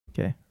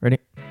Okay, ready?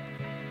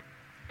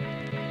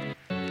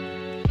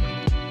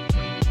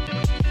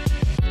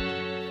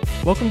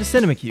 Welcome to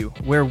Cinema Q,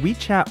 where we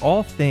chat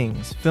all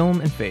things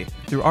film and faith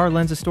through our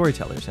lens of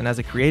storytellers and as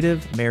a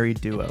creative, married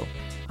duo.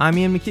 I'm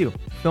Ian McHugh,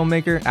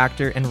 filmmaker,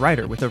 actor, and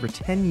writer with over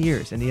 10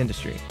 years in the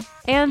industry.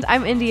 And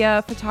I'm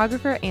India,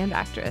 photographer and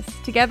actress.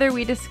 Together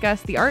we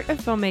discuss the art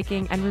of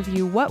filmmaking and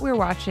review what we're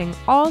watching,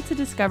 all to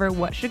discover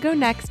what should go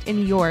next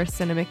in your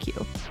Cinema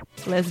Q.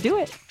 Let's do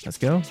it. Let's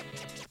go.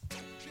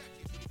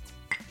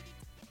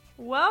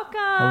 Welcome.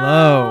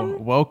 Hello,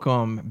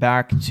 welcome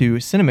back to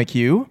Cinema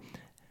Q.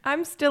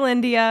 I'm still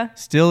India.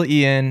 Still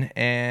Ian,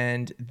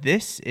 and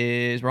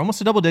we're almost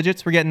to double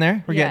digits. We're getting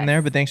there. We're getting Yes.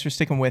 there, but thanks for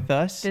sticking with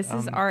us. This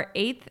is our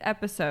 8th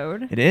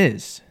episode. It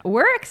is.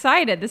 We're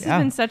excited. This Yeah.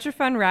 has been such a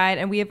fun ride,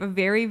 and we have a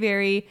very,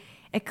 very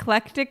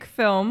eclectic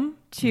film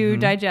to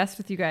digest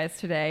with you guys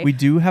today. We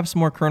do have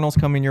some more kernels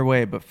coming your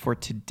way, but for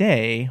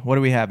today, what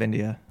do we have,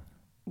 India?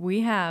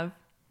 We have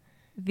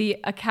the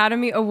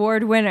Academy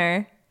Award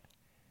winner,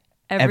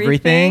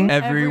 Everything,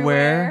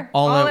 Everywhere,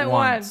 All at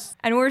Once.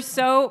 And we're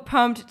so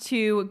pumped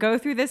to go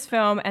through this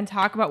film and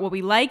talk about what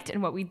we liked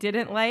and what we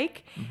didn't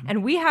like.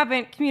 And we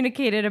haven't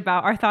communicated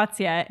about our thoughts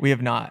yet. We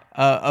have not.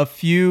 A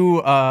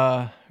few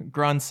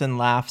grunts and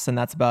laughs, and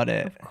that's about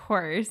it. Of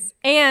course.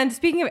 And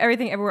speaking of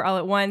Everything Everywhere All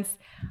at Once,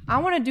 I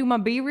want to do my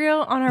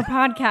B-reel on our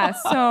podcast.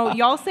 So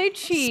y'all say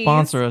cheese.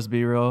 Sponsor us,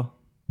 B-Real.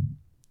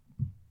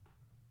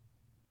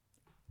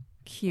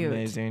 Cute.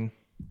 Amazing.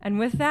 And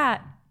with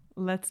that,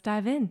 let's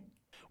dive in.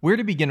 Where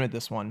to begin with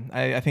this one?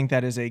 I think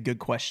that is a good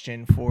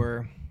question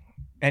for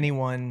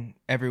anyone,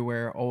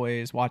 everywhere,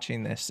 always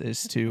watching this,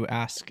 is to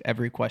ask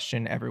every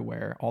question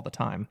everywhere, all the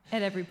time.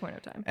 At every point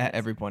of time. At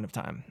every point of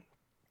time.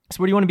 So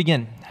where do you want to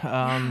begin?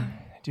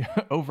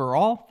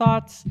 Overall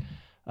thoughts?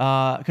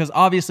 Because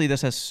obviously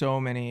this has so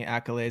many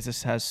accolades.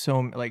 This has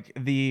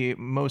the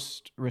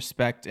most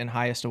respect and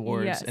highest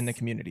awards Yes. in the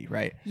community,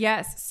 right?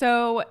 Yes.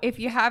 So if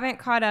you haven't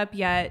caught up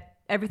yet,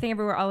 Everything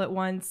Everywhere All at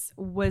Once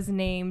was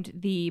named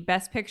the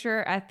Best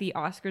Picture at the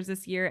Oscars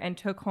this year and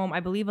took home,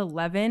 I believe,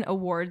 11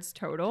 awards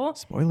total.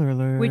 Spoiler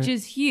alert. Which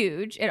is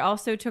huge. It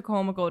also took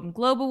home a Golden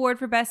Globe Award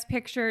for Best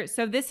Picture.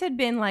 So this had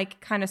been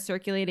kind of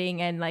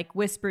circulating and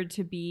whispered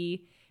to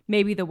be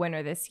maybe the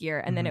winner this year.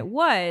 And then it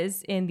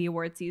was in the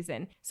award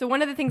season. So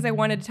one of the things I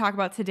wanted to talk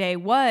about today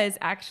was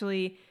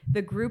actually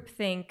the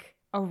groupthink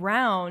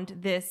around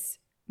this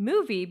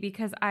movie,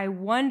 because I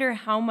wonder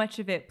how much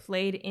of it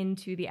played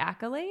into the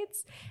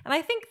accolades. And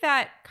I think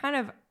that kind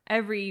of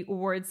every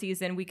award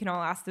season we can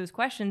all ask those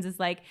questions, is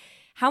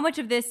how much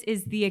of this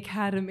is the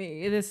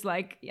Academy, this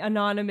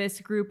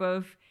anonymous group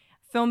of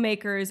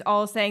filmmakers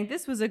all saying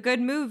this was a good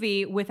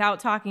movie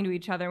without talking to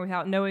each other,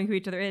 without knowing who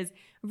each other is,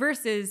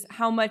 versus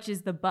how much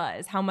is the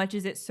buzz, how much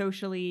is it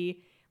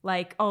socially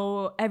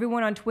oh,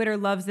 everyone on Twitter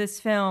loves this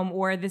film,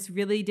 or this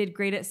really did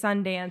great at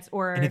Sundance,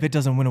 or... And if it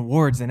doesn't win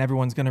awards, then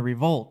everyone's going to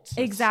revolt.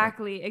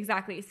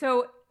 Exactly.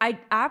 So I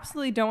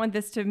absolutely don't want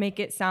this to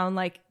make it sound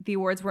like the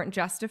awards weren't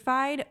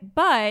justified,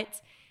 but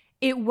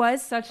it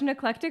was such an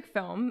eclectic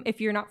film. If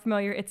you're not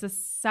familiar, it's a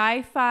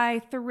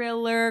sci-fi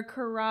thriller,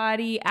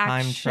 karate,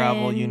 action. Time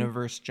travel,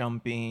 universe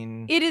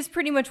jumping. It is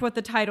pretty much what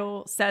the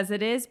title says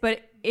it is,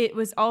 but it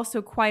was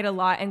also quite a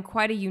lot and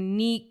quite a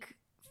unique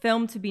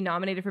film to be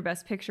nominated for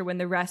Best Picture when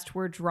the rest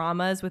were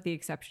dramas, with the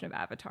exception of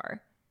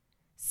Avatar.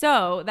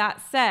 So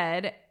that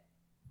said,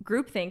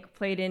 groupthink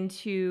played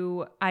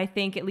into, I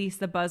think, at least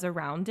the buzz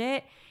around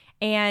it.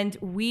 And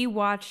we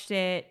watched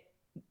it.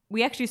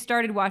 We actually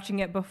started watching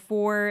it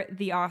before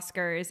the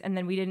Oscars, and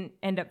then we didn't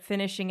end up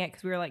finishing it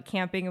because we were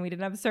camping and we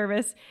didn't have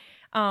service.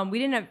 We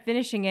didn't end up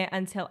finishing it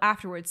until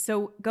afterwards.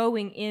 So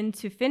going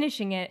into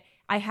finishing it,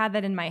 I had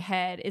that in my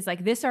head, is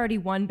this already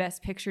won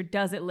Best Picture.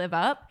 Does it live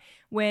up?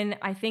 When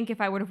I think if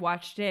I would have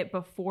watched it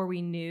before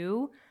we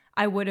knew,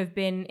 I would have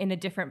been in a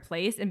different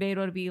place and be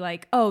able to be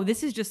oh,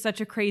 this is just such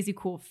a crazy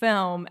cool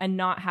film, and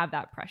not have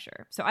that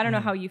pressure. So I don't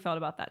know how you felt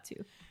about that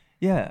too.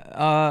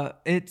 Yeah,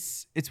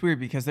 it's weird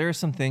because there are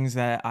some things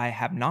that I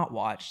have not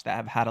watched that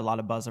have had a lot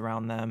of buzz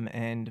around them,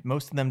 and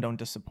most of them don't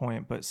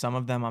disappoint, but some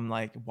of them I'm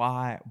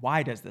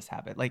why does this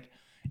happen?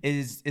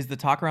 Is the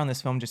talk around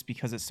this film just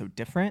because it's so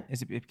different?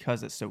 Is it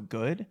because it's so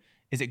good?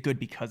 Is it good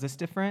because it's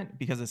different?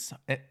 Because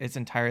it's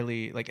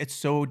entirely it's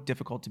so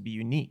difficult to be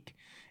unique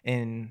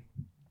in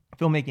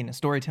filmmaking and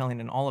storytelling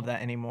and all of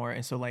that anymore.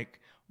 And so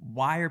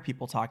why are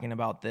people talking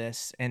about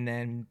this? And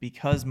then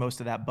because most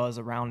of that buzz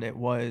around it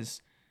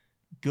was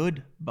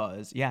good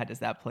buzz, does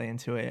that play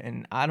into it?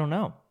 And I don't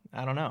know.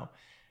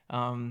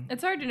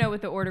 It's hard to know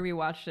with the order we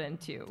watched it in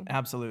too.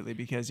 Absolutely,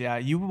 because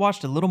you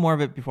watched a little more of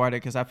it before I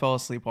did, because I fell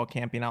asleep while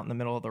camping out in the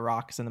middle of the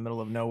rocks in the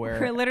middle of nowhere.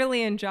 We're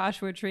literally in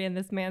Joshua Tree and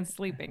this man's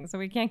sleeping, so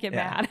we can't get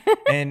mad.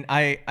 And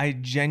I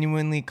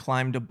genuinely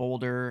climbed a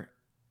boulder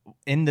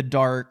in the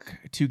dark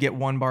to get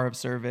 1 bar of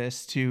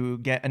service, to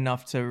get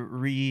enough to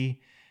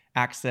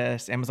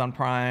re-access Amazon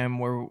Prime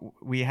where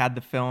we had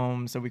the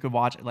film so we could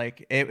watch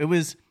it. It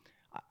was...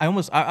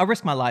 I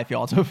risked my life,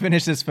 y'all, to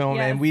finish this film,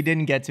 and we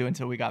didn't get to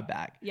until we got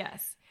back.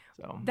 Yes.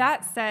 So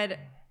that said,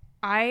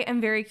 I am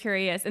very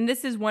curious, and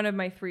this is one of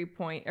my 4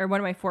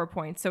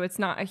 points. So it's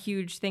not a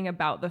huge thing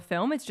about the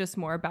film. It's just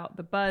more about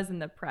the buzz and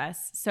the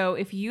press. So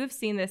if you have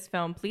seen this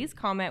film, please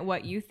comment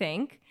what you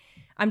think.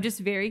 I'm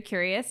just very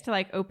curious to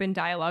like open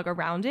dialogue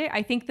around it.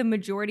 I think the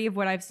majority of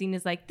what I've seen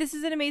is like, this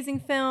is an amazing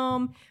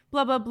film,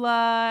 blah, blah,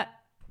 blah.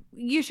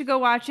 You should go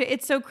watch it.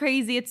 It's so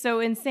crazy. It's so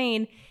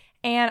insane.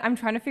 And I'm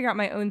trying to figure out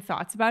my own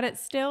thoughts about it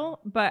still.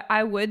 But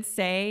I would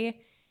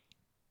say,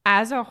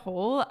 as a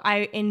whole,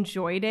 I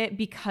enjoyed it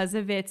because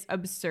of its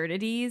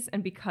absurdities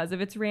and because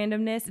of its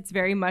randomness. It's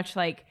very much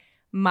like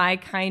my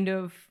kind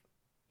of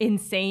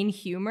insane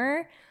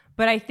humor.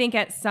 But I think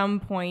at some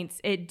points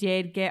it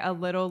did get a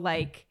little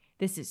like,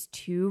 this is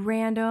too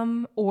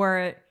random.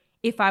 Or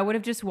if I would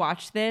have just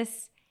watched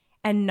this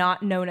and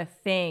not known a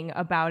thing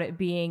about it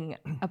being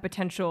a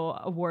potential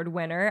award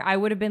winner, I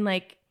would have been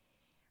like,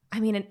 I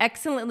mean, an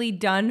excellently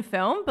done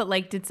film, but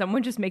like, did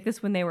someone just make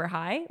this when they were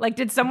high? Like,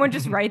 did someone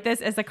just write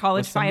this as a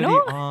college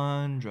final?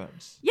 On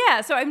drugs.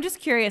 Yeah, so I'm just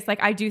curious.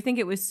 Like, I do think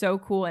it was so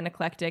cool and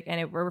eclectic, and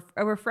it were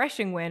a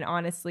refreshing win,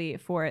 honestly,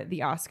 for the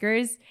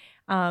Oscars.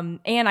 And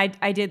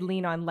I did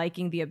lean on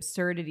liking the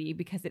absurdity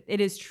because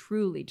it is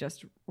truly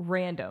just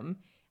random.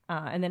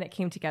 And then it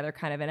came together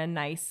kind of in a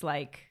nice,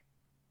 like,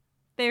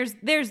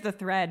 there's the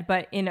thread,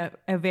 but in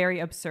a very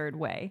absurd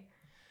way.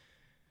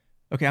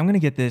 Okay, I'm going to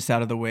get this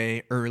out of the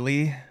way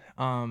early.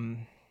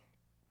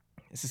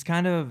 This is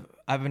kind of,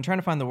 I've been trying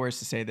to find the words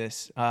to say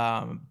this,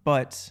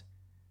 but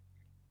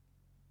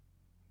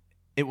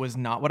it was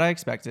not what I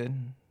expected.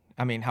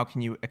 I mean, how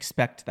can you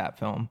expect that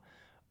film?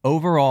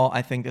 Overall,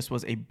 I think this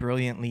was a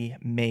brilliantly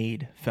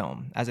made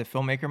film. As a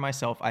filmmaker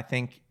myself, I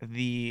think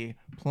the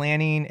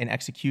planning and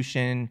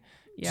execution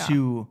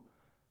to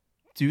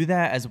do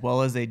that as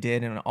well as they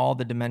did and all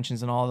the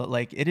dimensions and all that,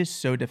 like, it is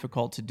so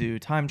difficult to do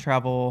time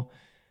travel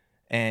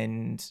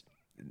and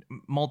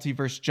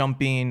multiverse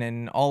jumping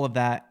and all of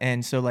that.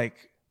 And so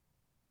like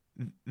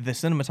the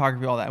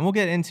cinematography, all that, and we'll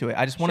get into it.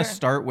 I just want to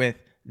start with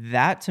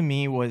that. To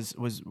me was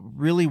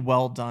really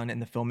well done in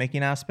the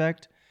filmmaking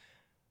aspect.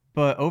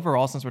 But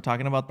overall, since we're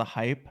talking about the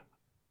hype,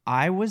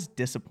 I was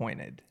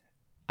disappointed.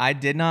 I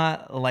did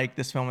not like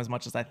this film as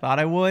much as I thought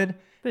I would.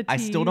 I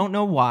still don't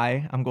know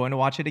why. I'm going to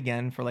watch it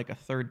again for like a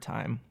third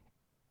time.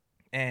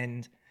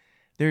 And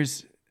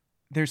there's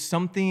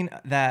something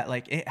that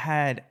like it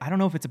had, I don't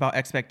know if it's about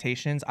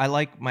expectations. I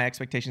like my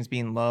expectations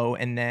being low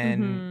and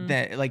then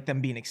that like them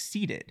being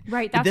exceeded.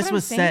 Right. But this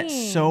was set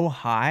so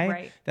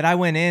high that I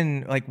went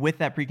in like with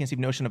that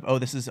preconceived notion of, oh,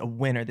 this is a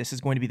winner. This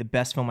is going to be the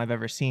best film I've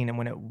ever seen. And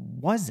when it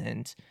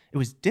wasn't, it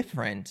was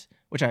different,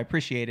 which I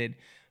appreciated.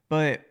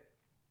 But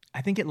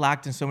I think it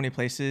lacked in so many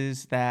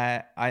places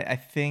that I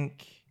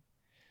think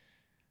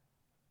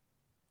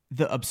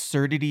the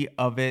absurdity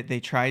of it, they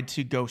tried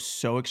to go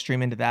so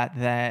extreme into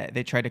that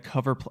they tried to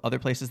cover other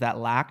places that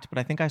lacked. But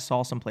I think I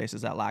saw some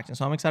places that lacked. And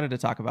so I'm excited to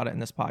talk about it in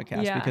this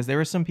podcast because there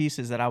were some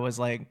pieces that I was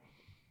like,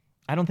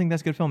 I don't think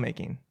that's good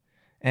filmmaking.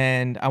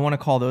 And I want to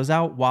call those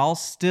out while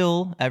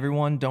still,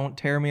 everyone don't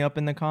tear me up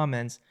in the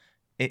comments.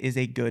 It is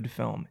a good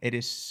film. It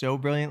is so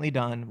brilliantly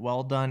done,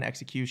 well done,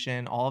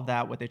 execution, all of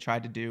that, what they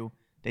tried to do.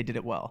 They did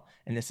it well.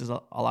 And this is a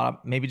lot of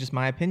maybe just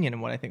my opinion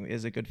and what I think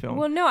is a good film.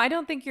 Well, no, I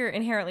don't think you're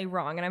inherently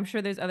wrong. And I'm sure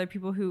there's other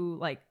people who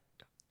like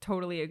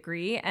totally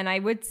agree. And I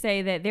would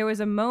say that there was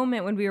a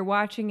moment when we were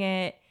watching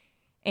it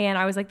and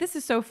I was like, this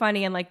is so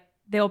funny. And like,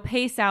 they'll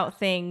pace out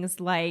things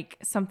like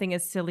something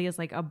as silly as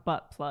like a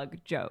butt plug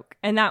joke.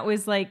 And that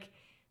was like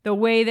the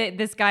way that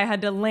this guy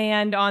had to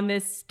land on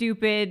this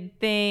stupid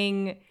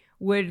thing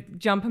would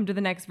jump him to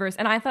the next verse.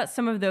 And I thought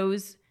some of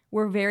those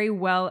were very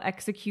well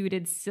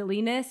executed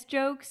silliness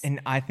jokes.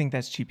 And I think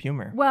that's cheap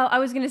humor. Well, I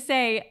was going to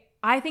say,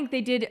 I think they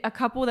did a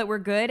couple that were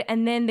good.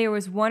 And then there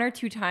was 1 or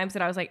 2 times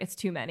that I was like, it's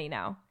too many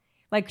now.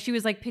 Like she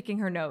was like picking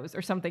her nose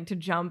or something to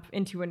jump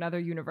into another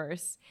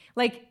universe.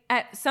 Like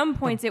at some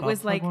points it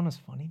was like. One was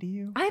funny to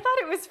you? I thought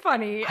it was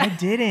funny. I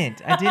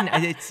didn't.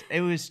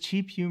 It was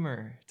cheap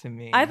humor to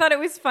me. I thought it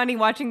was funny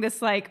watching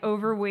this like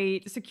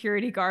overweight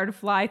security guard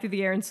fly through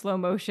the air in slow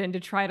motion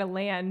to try to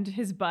land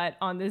his butt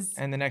on this.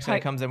 And the next guy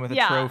comes in with a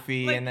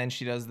trophy, like, and then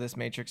she does this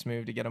Matrix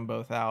move to get them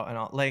both out and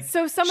all. Like,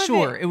 so some of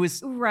it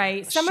was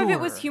right. Some of it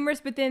was humorous,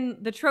 but then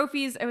the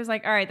trophies, I was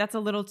like, all right, that's a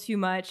little too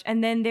much.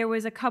 And then there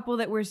was a couple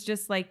that was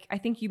just like, I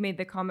think you made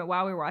the comment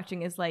while we were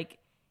watching is like,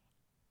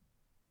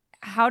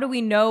 how do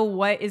we know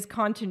what is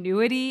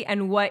continuity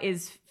and what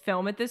is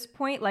film at this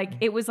point? Like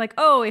it was like,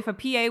 oh, if a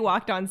PA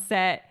walked on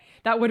set,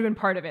 that would have been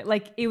part of it.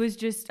 Like it was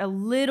just a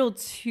little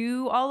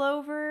too all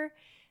over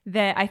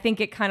that I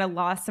think it kind of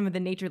lost some of the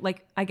nature.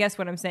 Like I guess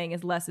what I'm saying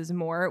is less is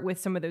more with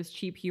some of those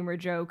cheap humor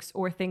jokes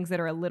or things that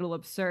are a little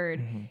absurd.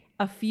 Mm-hmm.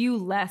 A few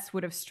less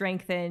would have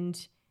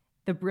strengthened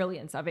the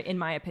brilliance of it, in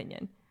my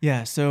opinion.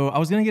 Yeah, so I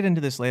was going to get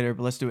into this later,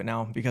 but let's do it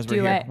now because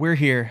we're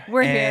here.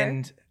 We're here.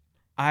 And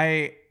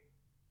I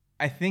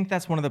think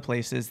that's one of the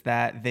places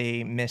that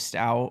they missed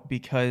out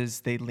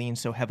because they leaned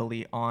so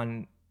heavily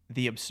on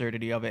the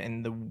absurdity of it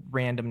and the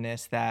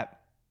randomness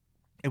that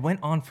it went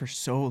on for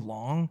so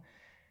long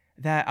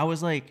that I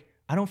was like,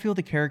 I don't feel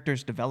the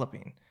characters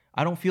developing.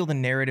 I don't feel the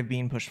narrative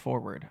being pushed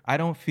forward. I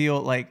don't feel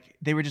like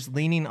they were just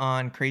leaning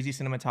on crazy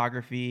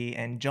cinematography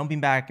and jumping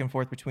back and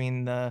forth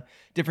between the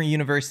different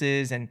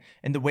universes and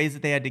the ways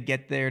that they had to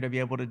get there to be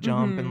able to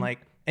jump. And like,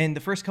 and the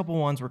first couple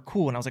ones were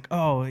cool. And I was like,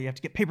 oh, you have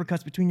to get paper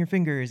cuts between your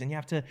fingers and you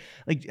have to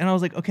like, and I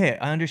was like, okay,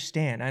 I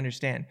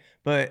understand.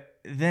 But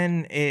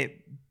then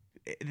they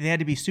had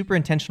to be super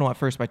intentional at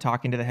first by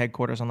talking to the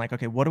headquarters on like,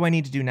 okay, what do I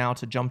need to do now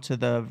to jump to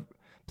the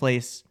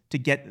place to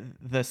get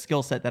the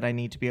skill set that I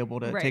need to be able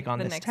to take on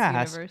this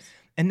task. Universe.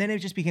 And then it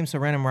just became so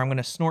random where I'm going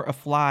to snort a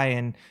fly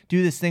and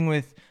do this thing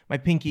with my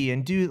pinky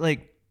and do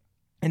like,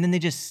 and then they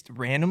just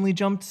randomly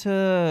jumped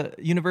to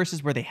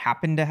universes where they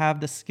happen to have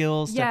the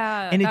skills.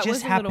 Yeah. And it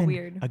just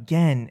happened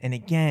again and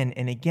again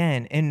and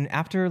again. And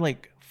after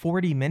like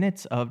 40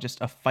 minutes of just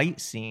a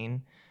fight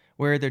scene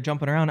where they're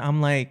jumping around, I'm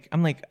like,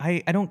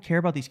 I don't care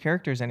about these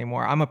characters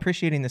anymore. I'm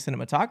appreciating the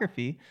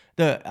cinematography.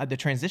 The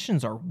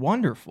transitions are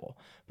wonderful,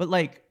 but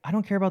like, I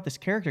don't care about this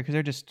character because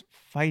they're just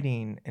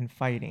fighting and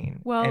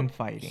fighting and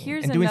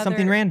fighting and doing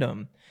something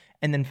random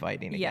and then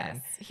fighting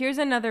again. Yes. Here's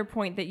another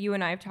point that you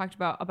and I have talked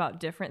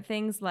about different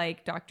things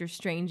like Doctor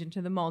Strange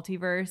into the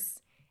multiverse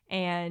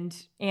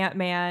and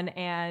Ant-Man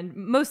and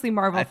mostly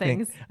Marvel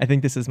things. I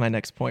think this is my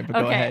next point, but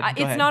go ahead.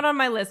 It's not on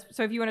my list,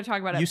 so if you want to talk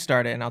about it. You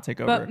start it and I'll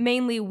take over. But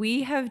mainly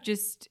we have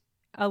just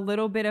a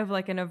little bit of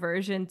like an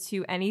aversion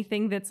to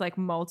anything that's like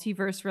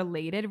multiverse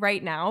related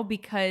right now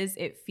because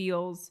it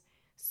feels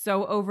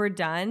so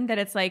overdone that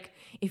it's like,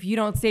 if you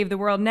don't save the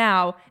world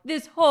now,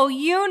 this whole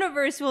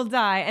universe will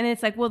die. And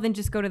it's like, well, then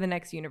just go to the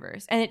next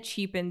universe. And it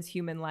cheapens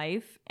human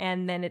life.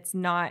 And then it's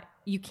not,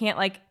 you can't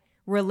like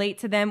relate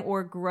to them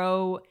or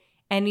grow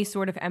any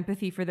sort of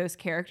empathy for those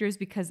characters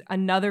because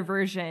another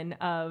version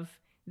of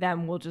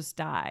them will just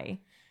die.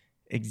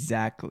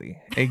 Exactly.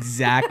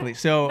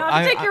 So not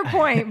to take your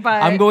point,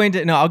 but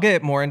I'll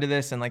get more into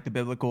this and like the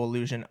biblical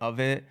illusion of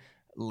it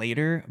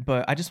later.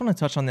 But I just want to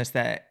touch on this,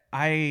 that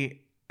I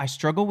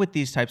struggle with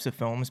these types of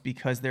films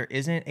because there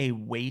isn't a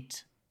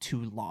weight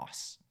to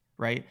loss.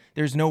 Right?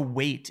 There's no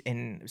weight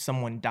in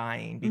someone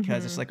dying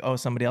because it's like, oh,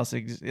 somebody else,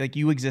 like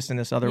you exist in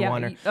this other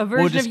one. Or a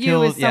version of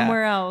you is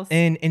somewhere else.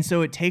 And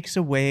so it takes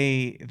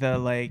away the,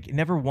 like,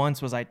 never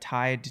once was I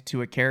tied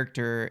to a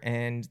character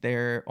and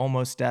their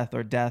almost death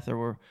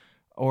or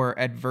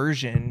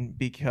aversion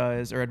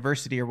or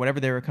adversity or whatever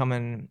they were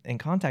coming in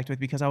contact with,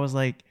 because I was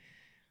like,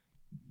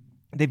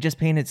 they've just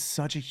painted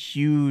such a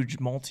huge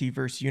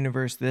multiverse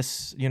universe,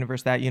 this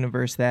universe, that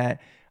universe, that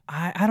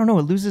I don't know,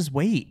 it loses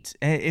weight.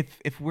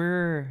 If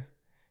we're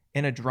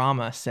in a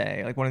drama,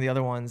 say, like one of the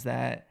other ones,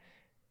 that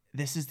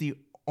this is the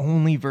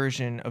only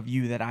version of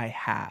you that I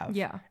have.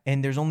 Yeah.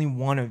 And there's only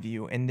one of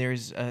you, and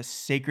there's a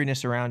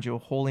sacredness around you, a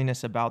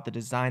holiness about the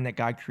design that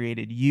God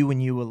created, you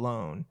and you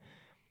alone.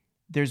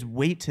 There's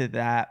weight to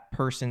that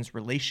person's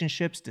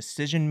relationships,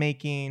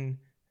 decision-making,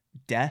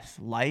 death,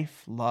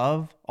 life,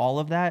 love, all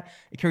of that.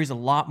 It carries a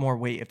lot more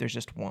weight if there's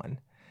just one.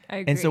 I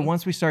agree. And so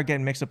once we start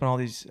getting mixed up in all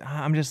these,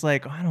 I'm just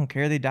like, oh, I don't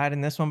care. They died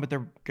in this one, but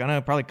they're going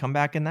to probably come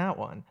back in that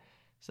one.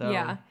 So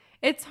yeah,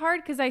 it's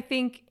hard because I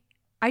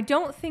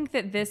don't think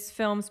that this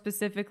film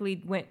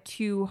specifically went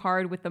too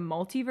hard with the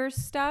multiverse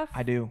stuff.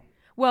 I do.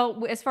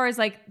 Well, as far as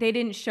like, they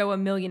didn't show a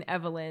million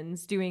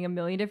Evelyns doing a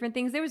million different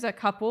things. There was a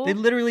couple. They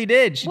literally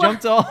did. She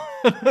jumped all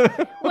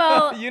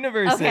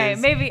universes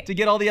maybe to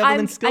get all the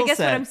Evelyn skill sets.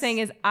 I guess what I'm saying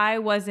is I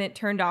wasn't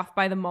turned off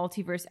by the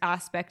multiverse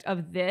aspect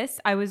of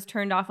this. I was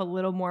turned off a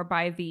little more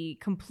by the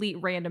complete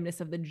randomness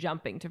of the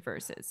jumping to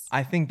verses.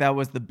 I think that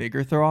was the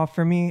bigger throw off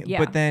for me. Yeah.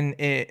 But then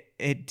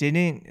it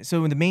didn't.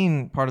 So the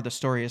main part of the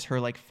story is her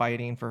like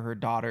fighting for her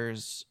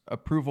daughter's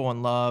approval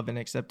and love and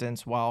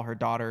acceptance while her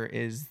daughter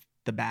is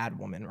the bad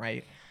woman,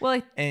 right?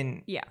 Well, so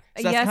yes,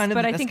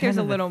 but I think there's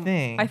a little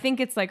thing. I think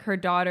it's like her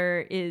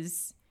daughter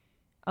is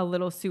a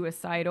little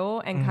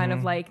suicidal and kind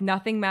of like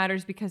nothing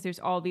matters because there's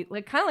all the,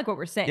 like, kind of like what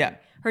we're saying. Yeah.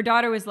 Her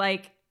daughter was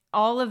like,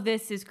 all of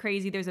this is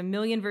crazy. There's a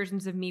million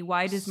versions of me.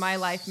 Why does my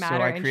life matter?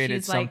 So I created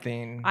and she's like,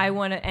 I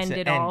want to end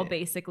it all,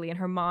 basically. And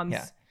her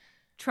mom's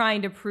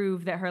trying to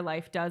prove that her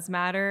life does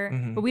matter.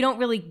 But we don't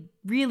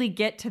really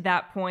get to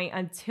that point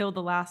until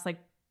the last like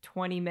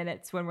 20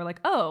 minutes when we're like,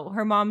 oh,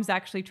 her mom's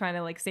actually trying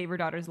to like save her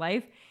daughter's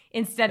life.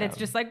 Instead, it's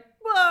just like,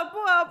 blah,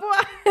 blah,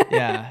 blah.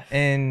 Yeah.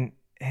 And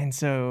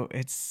so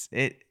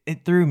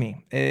it threw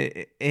me.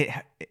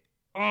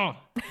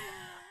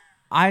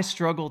 I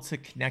struggle to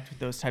connect with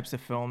those types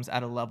of films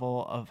at a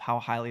level of how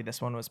highly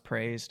this one was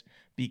praised,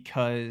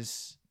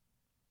 because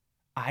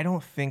I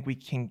think we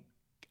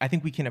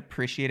can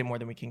appreciate it more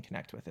than we can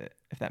connect with it,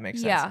 if that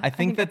makes sense. Yeah, I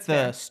think that the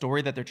fair.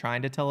 story that they're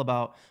trying to tell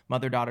about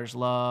mother-daughter's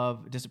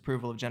love,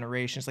 disapproval of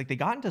generations, like they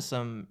got into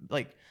some,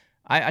 like,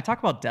 I talk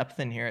about depth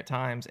in here at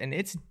times, and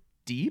it's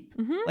deep,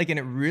 like, and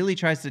it really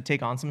tries to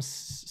take on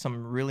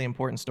some really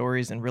important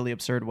stories in really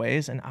absurd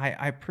ways, and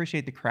I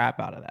appreciate the crap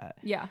out of that.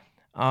 Yeah.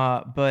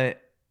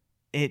 But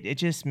it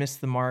just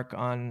missed the mark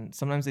on,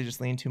 sometimes they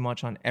just lean too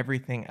much on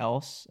everything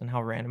else and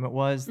how random it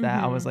was,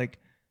 that I was like,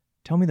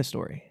 tell me the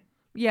story.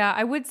 Yeah,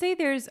 I would say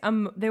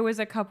there was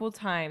a couple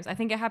times. I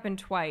think it happened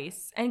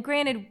twice. And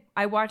granted,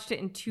 I watched it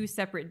in 2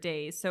 separate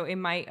days, so it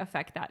might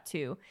affect that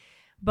too.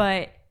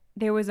 But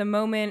there was a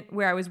moment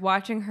where I was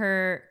watching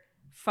her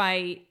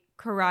fight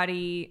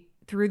karate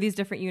through these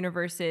different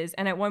universes,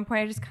 and at one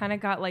point I just kind of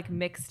got like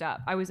mixed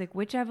up. I was like,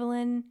 which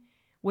Evelyn?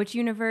 Which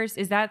universe?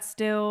 Is that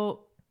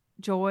still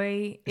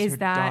Joy? Is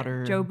that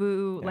daughter?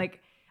 Jobu? Yeah.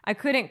 Like, I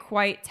couldn't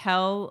quite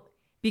tell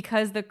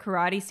because the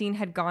karate scene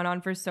had gone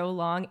on for so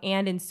long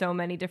and in so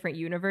many different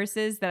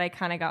universes that I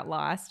kind of got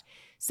lost.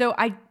 So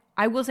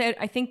I will say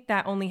I think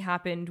that only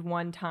happened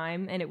one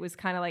time, and it was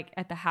kind of like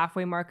at the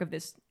halfway mark of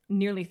this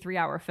nearly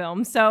 3-hour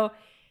film. So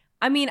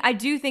I mean, I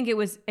do think it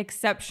was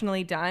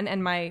exceptionally done,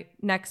 and my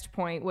next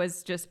point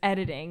was just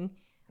editing.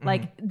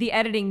 Like, the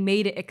editing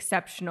made it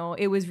exceptional.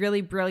 It was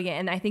really brilliant,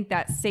 and I think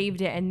that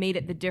saved it and made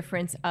it the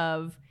difference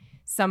of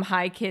some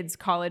high kids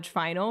college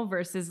final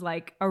versus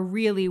like a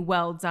really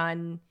well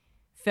done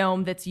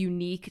film that's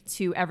unique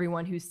to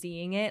everyone who's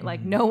seeing it.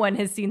 Like, no one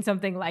has seen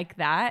something like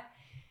that.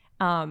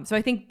 So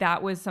I think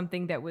that was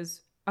something that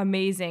was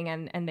amazing,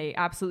 and they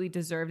absolutely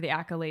deserve the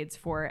accolades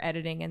for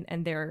editing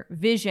and their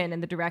vision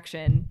and the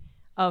direction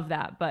of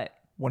that. But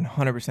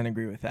 100%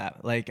 agree with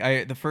that. Like,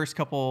 the first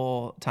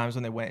couple times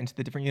when they went into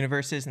the different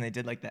universes and they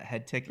did like that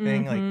head tick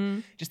thing,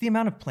 like just the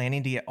amount of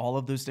planning to get all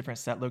of those different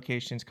set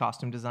locations,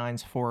 costume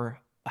designs for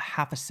a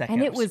half a second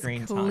and it of was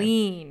screen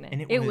clean. time.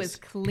 And it was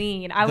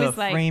clean. I the was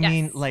like,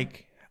 framing, yes.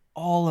 like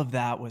all of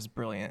that was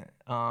brilliant.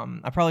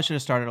 I probably should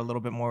have started a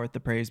little bit more with the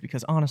praise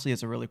because honestly,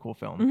 it's a really cool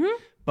film.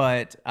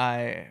 But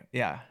I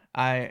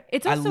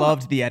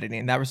loved the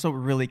editing. That was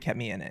really kept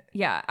me in it.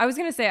 Yeah, I was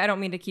gonna say I don't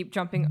mean to keep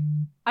jumping.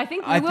 I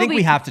think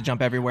we have to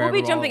jump everywhere.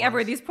 We'll be jumping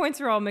everywhere. These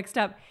points are all mixed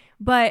up,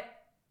 but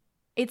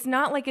it's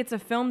not like it's a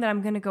film that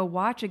I'm gonna go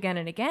watch again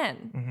and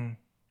again.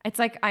 It's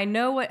like I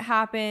know what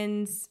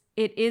happens.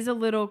 It is a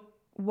little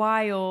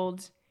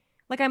wild.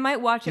 Like I might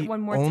watch it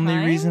one more time. The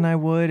only reason I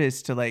would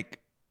is to like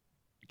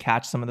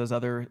catch some of those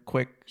other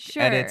quick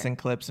edits and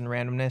clips and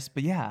randomness.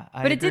 But yeah,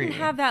 I agree. It didn't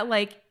have that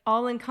like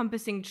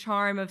all-encompassing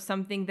charm of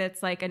something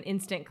that's like an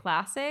instant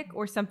classic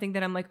or something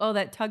that I'm like, oh,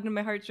 that tugged on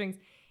my heartstrings.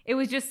 It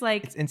was just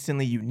like it's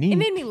instantly unique. It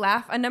made me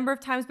laugh a number of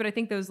times, but I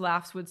think those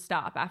laughs would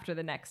stop after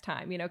the next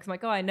time, you know, because I'm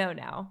like, oh, I know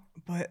now.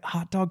 But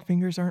hot dog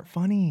fingers aren't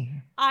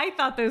funny. I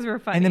thought those were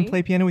funny. And then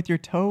play piano with your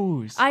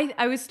toes.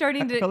 I was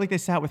starting to... I felt like they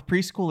sat with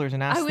preschoolers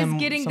and asked them I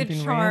was getting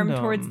the charm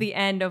towards the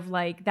end of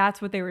like,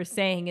 that's what they were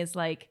saying is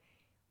like,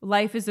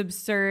 life is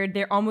absurd.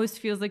 There almost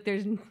feels like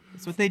there's...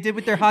 That's what they did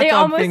with their hot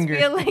dog fingers.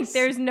 They almost feel like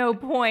there's no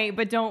point,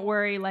 but don't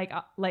worry, like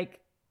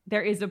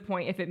there is a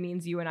point if it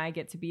means you and I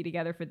get to be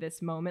together for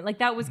this moment. Like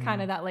that was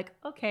kind of that like,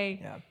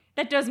 okay,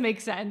 that does make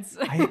sense.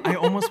 I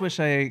almost wish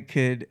I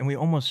could, and we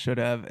almost should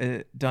have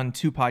done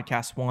 2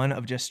 podcasts, one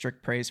of just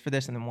strict praise for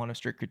this and then one of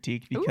strict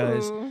critique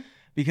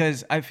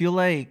because I feel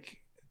like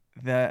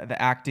the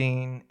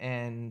acting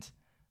and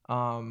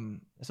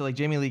so like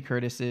Jamie Lee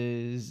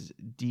Curtis's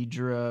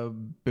Deidre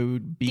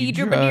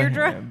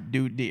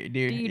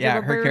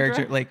her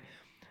character, like,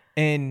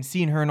 and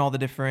seeing her in all the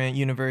different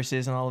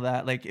universes and all of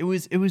that, like it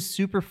was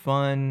super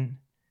fun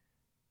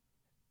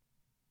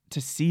to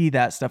see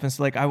that stuff. And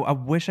so like I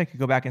wish I could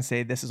go back and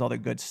say this is all the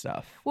good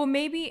stuff. Well,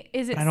 maybe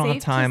but I don't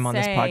have time on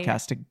this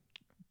podcast to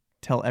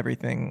tell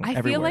everything. I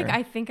feel like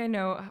I think I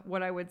know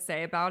what I would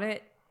say about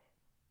it.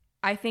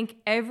 I think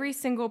every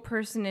single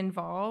person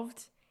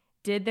involved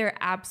did their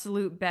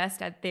absolute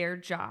best at their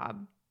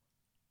job.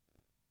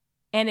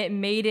 And it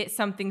made it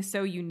something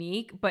so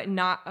unique, but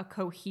not a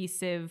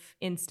cohesive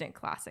instant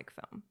classic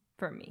film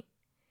for me.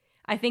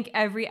 I think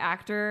every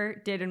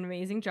actor did an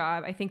amazing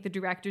job. I think the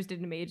directors did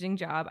an amazing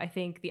job. I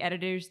think the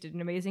editors did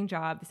an amazing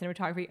job. The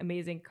cinematography,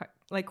 amazing.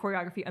 Like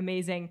choreography,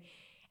 amazing.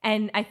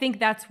 And I think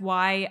that's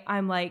why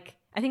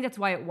I think that's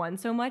why it won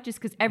so much, is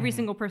because every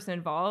single person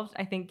involved,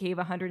 I think, gave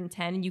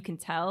 110, and you can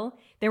tell.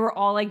 They were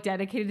all like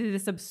dedicated to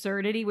this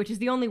absurdity, which is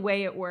the only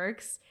way it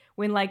works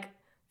when like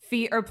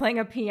feet are playing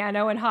a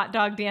piano and hot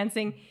dog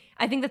dancing.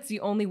 I think that's the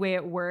only way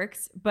it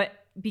works. But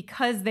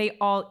because they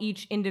all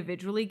each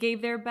individually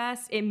gave their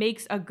best, it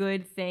makes a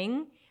good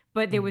thing.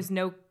 But there was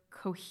no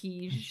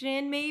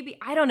cohesion, maybe.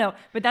 I don't know.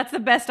 But that's the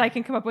best I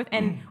can come up with.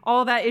 And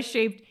all that is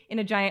shaped in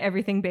a giant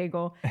everything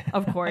bagel,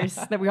 of course,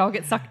 that we all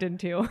get sucked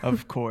into.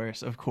 Of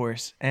course.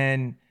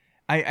 And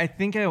I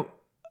think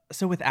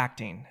so with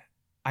acting,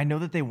 I know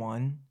that they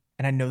won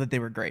and I know that they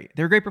were great.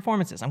 They were great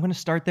performances. I'm going to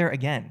start there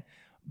again.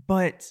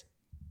 But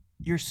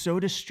you're so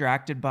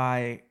distracted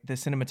by the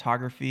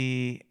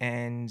cinematography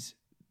and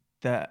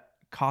the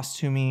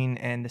costuming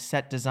and the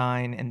set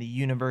design and the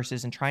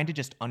universes and trying to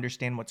just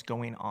understand what's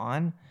going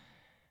on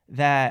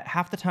that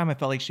half the time I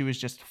felt like she was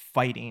just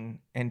fighting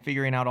and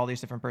figuring out all these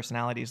different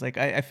personalities. Like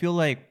I feel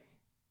like,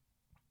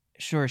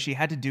 sure, she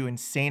had to do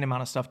insane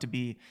amount of stuff to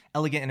be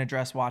elegant in a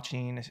dress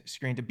watching a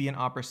screen, to be an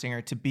opera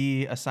singer, to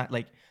be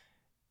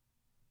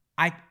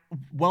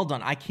well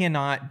done. I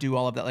cannot do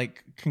all of that.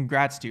 Like,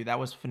 congrats to you. That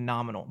was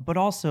phenomenal. But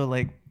also,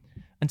 like,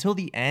 until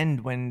the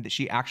end when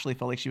she actually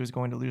felt like she was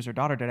going to lose her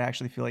daughter did I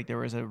actually feel like there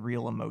was a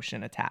real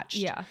emotion attached.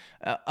 Yeah.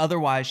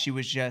 Otherwise, she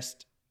was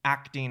just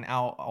acting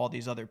out all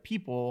these other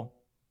people,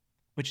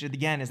 which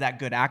again is that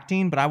good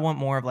acting, but I want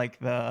more of like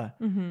the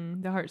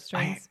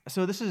heartstrings.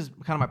 So this is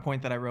kind of my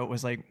point that I wrote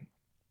was like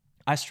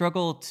I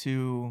struggle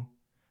to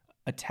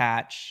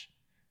attach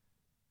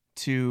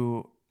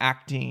to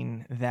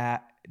acting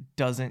that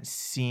doesn't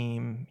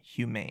seem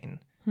humane.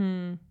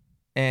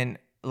 And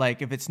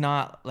like if it's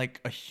not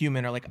like a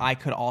human or like I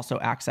could also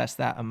access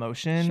that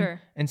emotion.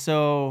 Sure. And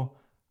so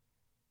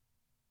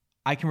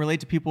I can relate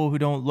to people who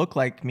don't look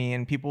like me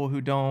and people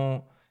who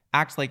don't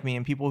act like me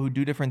and people who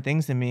do different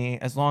things than me,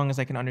 as long as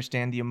I can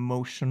understand the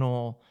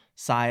emotional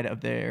side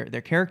of their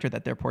character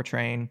that they're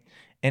portraying.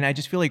 And I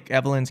just feel like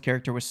Evelyn's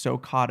character was so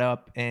caught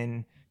up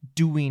in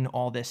doing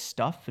all this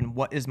stuff and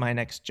what is my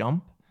next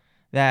jump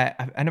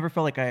that I never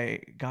felt like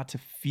I got to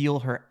feel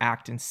her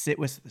act and sit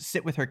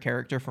with her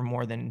character for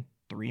more than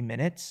 3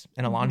 minutes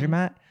in a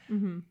laundromat.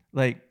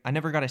 Like I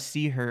never got to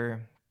see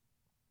her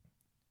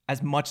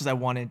as much as I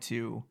wanted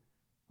to,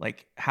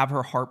 like have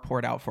her heart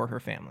poured out for her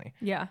family.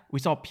 Yeah. We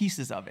saw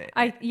pieces of it.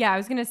 I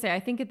was going to say,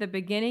 I think at the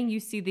beginning you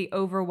see the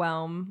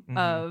overwhelm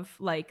of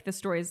like the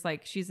stories,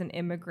 like she's an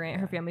immigrant,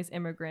 her family's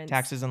immigrants.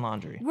 Taxes and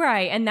laundry.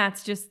 Right. And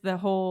that's just the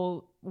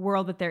whole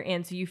world that they're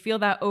in. So you feel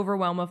that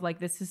overwhelm of like,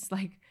 this is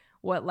like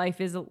what life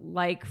is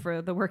like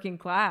for the working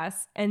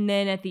class. And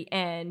then at the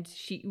end,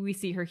 we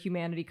see her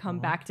humanity come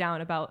back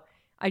down about,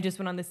 I just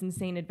went on this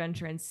insane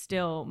adventure and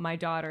still my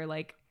daughter,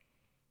 like,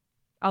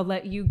 I'll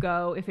let you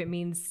go if it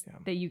means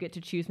that you get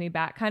to choose me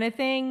back kind of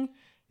thing.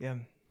 Yeah.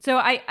 So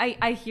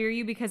I hear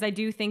you, because I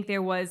do think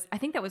I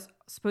think that was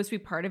supposed to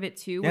be part of it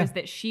too, was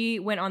that she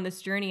went on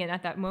this journey. And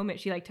at that moment,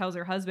 she like tells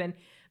her husband,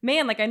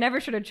 man, like I never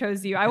should have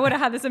chose you. I would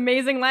have had this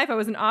amazing life. I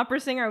was an opera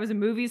singer. I was a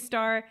movie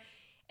star.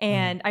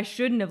 And I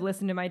shouldn't have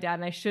listened to my dad,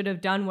 and I should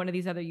have done one of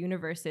these other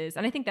universes.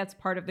 And I think that's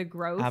part of the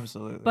growth.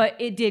 Absolutely. But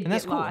it did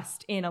get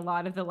lost in a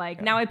lot of the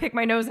like, now I pick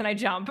my nose and I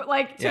jump.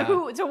 Like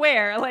to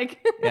where?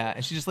 Like yeah.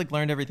 And she just like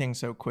learned everything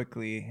so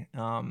quickly.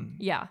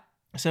 Yeah.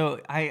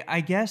 So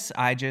I guess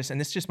I just, and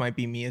this just might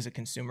be me as a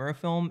consumer of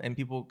film, and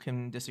people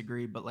can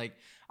disagree, but like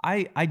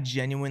I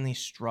genuinely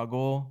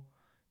struggle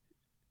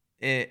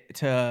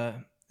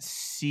to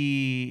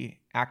see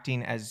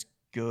acting as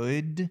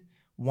good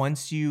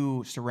once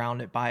you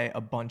surround it by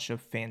a bunch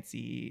of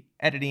fancy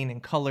editing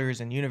and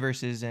colors and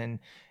universes. And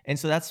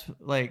so that's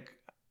like,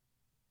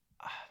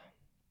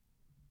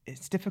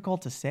 it's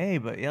difficult to say,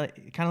 but yeah,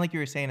 kind of like you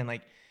were saying, and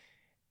like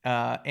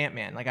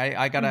Ant-Man, like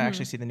I gotta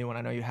actually see the new one.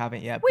 I know you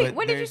haven't yet. Wait, but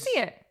when did you see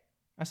it?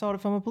 I saw it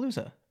at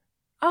Filmapalooza.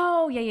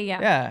 Oh, yeah.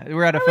 Yeah, we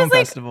were at a film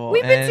festival.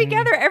 We've been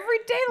together every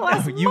day the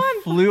last month.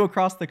 You flew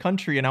across the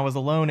country and I was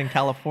alone in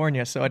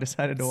California, so I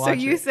decided to watch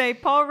it. So you say,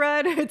 Paul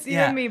Rudd, it's you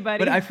and me, buddy.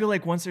 But I feel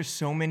like once there's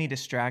so many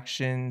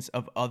distractions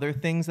of other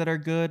things that are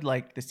good,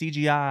 like the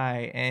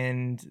CGI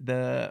and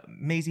the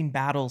amazing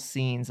battle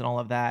scenes and all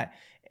of that,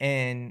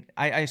 and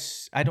I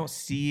don't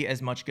see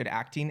as much good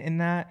acting in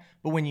that,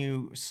 but when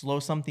you slow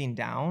something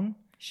down,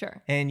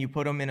 sure, and you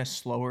put them in a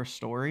slower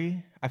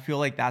story, I feel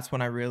like that's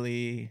when I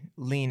really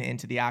lean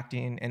into the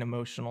acting and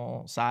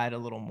emotional side a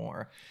little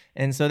more.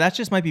 And so that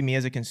just might be me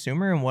as a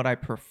consumer and what I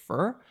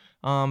prefer.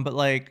 But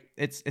like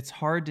it's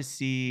hard to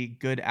see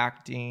good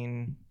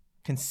acting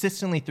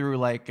consistently through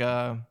like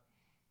I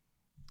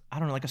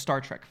don't know, like a Star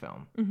Trek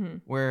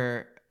film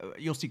where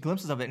you'll see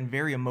glimpses of it in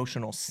very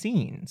emotional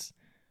scenes.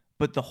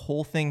 But the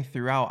whole thing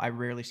throughout, I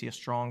rarely see a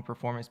strong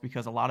performance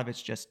because a lot of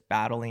it's just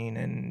battling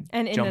and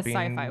jumping. In the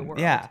sci-fi world.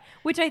 Yeah.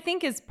 Which I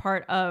think is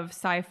part of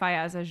sci-fi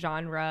as a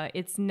genre.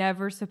 It's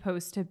never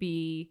supposed to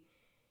be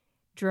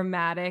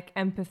dramatic,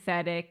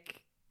 empathetic.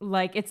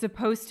 Like, it's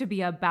supposed to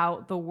be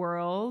about the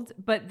world.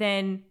 But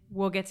then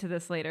we'll get to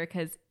this later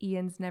because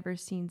Ian's never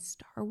seen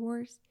Star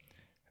Wars.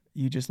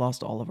 You just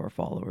lost all of our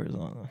followers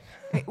on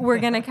We're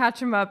going to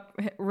catch them up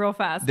real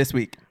fast. this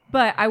week.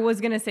 But I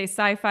was going to say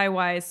sci-fi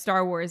wise,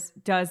 Star Wars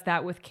does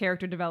that with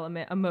character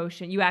development,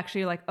 emotion. You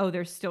actually like, oh,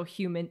 they're still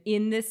human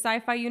in this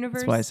sci-fi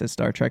universe. That's why I said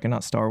Star Trek and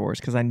not Star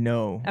Wars, because I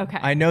know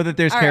that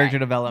there's All character right.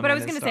 development. But I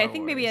was going to say, I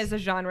think Wars. maybe as a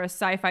genre,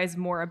 sci-fi is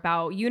more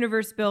about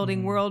universe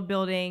building, world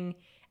building,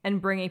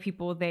 and bringing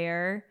people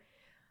there.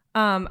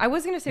 I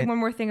was going to say one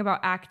more thing about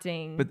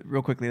acting. But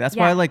real quickly, that's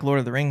why I like Lord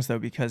of the Rings, though,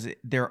 because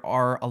there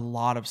are a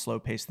lot of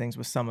slow-paced things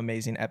with some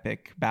amazing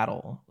epic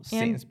battle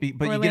scenes. But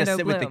Orlando you get to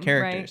sit with the Bloom,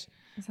 characters. Right?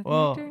 Is that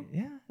Well, the actor?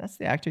 yeah, that's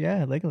the actor.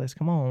 Yeah, Legolas.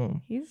 Come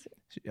on. He's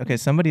Okay,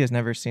 somebody has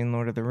never seen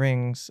Lord of the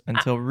Rings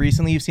until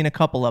recently. You've seen a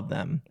couple of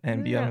them,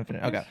 and Beyond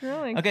Infinite. Okay, that's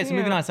really okay. So cute.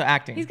 moving on. So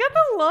acting. He's got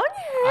the long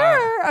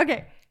hair.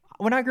 Okay.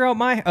 When I grow up,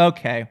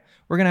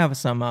 we're gonna have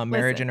some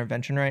marriage Listen.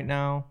 intervention right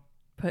now.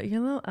 Put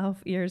your little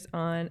elf ears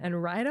on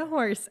and ride a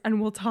horse,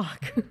 and we'll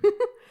talk.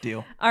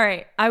 Deal. All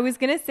right. I was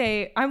going to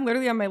say, I'm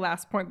literally on my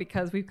last point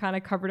because we've kind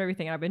of covered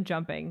everything and I've been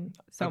jumping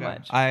so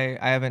much. I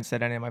haven't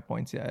said any of my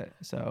points yet,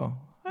 so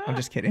I'm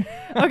just kidding.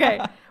 Okay.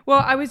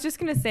 Well, I was just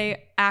going to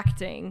say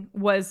acting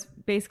was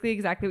basically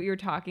exactly what you were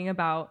talking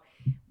about.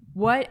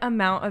 What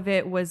amount of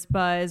it was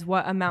buzz?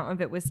 What amount of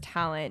it was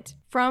talent?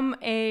 From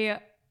a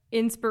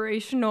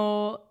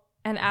inspirational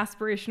and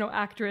aspirational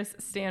actress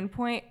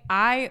standpoint,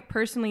 I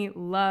personally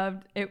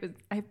loved it.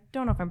 I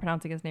don't know if I'm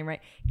pronouncing his name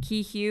right.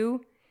 Ki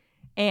Hugh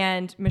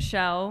and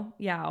Michelle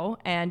Yeoh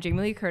and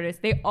Jamie Lee Curtis.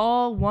 They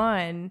all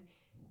won,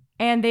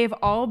 and they've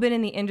all been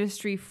in the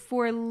industry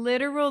for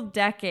literal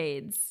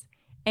decades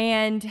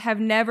and have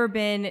never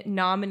been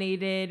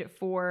nominated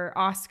for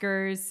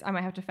Oscars. I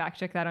might have to fact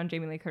check that on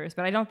Jamie Lee Curtis,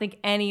 but I don't think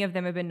any of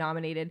them have been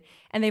nominated.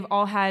 And they've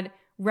all had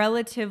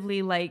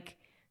relatively like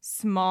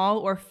small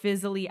or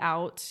fizzly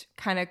out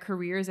kind of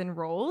careers and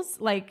roles.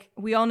 Like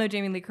we all know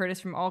Jamie Lee Curtis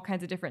from all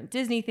kinds of different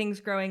Disney things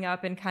growing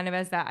up and kind of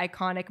as that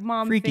iconic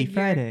mom Freaky figure.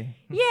 Friday.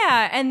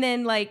 Yeah. And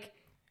then like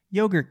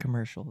Yogurt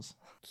commercials.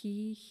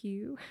 Ki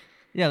Hugh.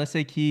 Yeah, let's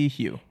say Ki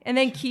Hugh. And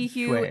then Ki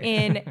Hugh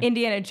in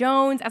Indiana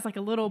Jones as like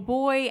a little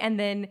boy, and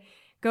then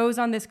goes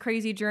on this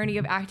crazy journey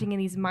of acting in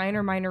these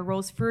minor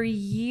roles for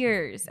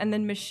years. And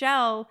then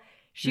Michelle,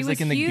 she was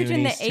like in huge the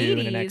in the Goonies too, and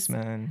in 80s.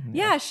 X-Men.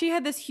 Yeah, she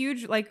had this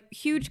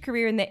huge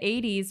career in the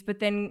 80s, but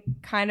then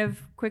kind of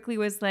quickly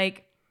was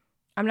like,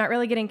 I'm not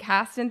really getting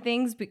cast in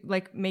things,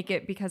 like make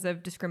it because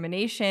of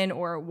discrimination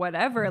or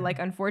whatever. Mm-hmm. Like,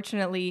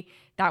 unfortunately,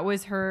 that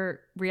was her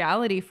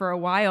reality for a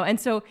while. And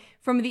so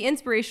from the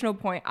inspirational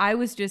point, I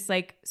was just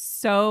like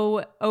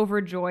so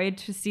overjoyed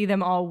to see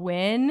them all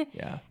win.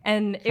 Yeah.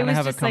 And it Kinda was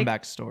have just a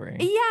comeback story.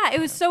 Yeah, it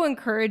was so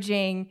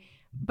encouraging.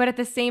 But at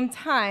the same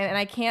time, and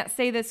I can't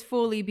say this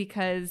fully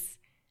because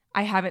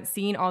I haven't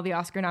seen all the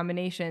Oscar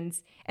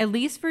nominations, at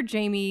least for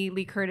Jamie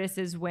Lee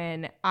Curtis's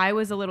win, I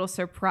was a little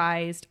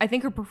surprised. I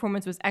think her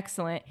performance was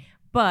excellent,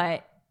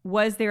 but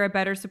was there a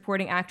better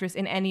supporting actress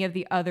in any of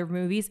the other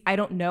movies? I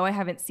don't know. I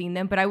haven't seen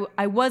them, but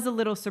I was a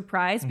little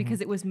surprised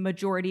because it was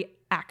majority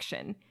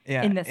action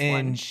in this one.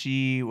 And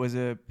she was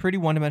a pretty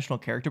one-dimensional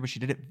character, but she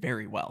did it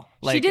very well.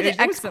 Like, she did it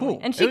excellently.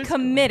 Cool. And she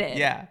committed. Cool.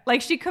 Yeah.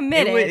 Like she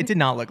committed. It did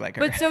not look like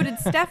her. But so did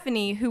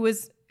Stephanie, who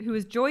was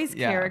Joy's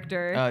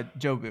character.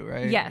 Jobu,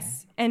 right?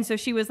 Yes. And so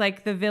she was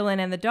like the villain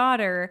and the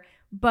daughter,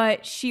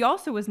 but she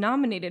also was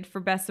nominated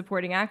for Best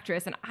Supporting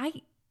Actress. And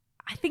I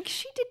think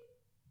she did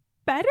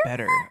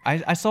better.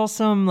 I saw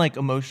some like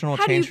emotional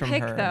change from her. How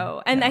do you pick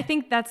though? And I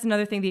think that's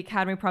another thing the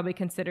Academy probably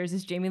considers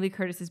is Jamie Lee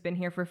Curtis has been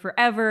here for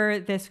forever.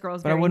 This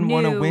girl's very new. But I wouldn't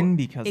want to win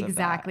because of that.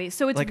 Exactly.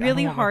 So it's like,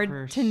 really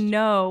hard to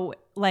know,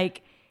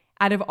 like,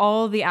 out of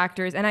all the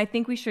actors, and I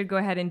think we should go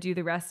ahead and do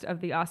the rest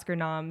of the Oscar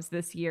noms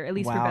this year, at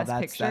least for Best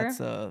Picture.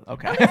 That's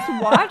okay. At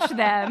least watch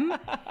them,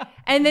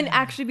 and then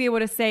actually be able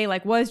to say,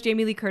 like, was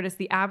Jamie Lee Curtis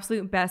the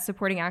absolute best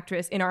supporting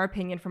actress in our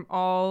opinion from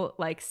all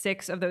like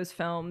 6 of those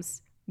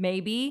films?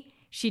 Maybe.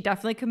 She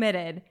definitely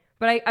committed,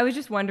 but I was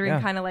just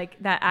wondering, kind of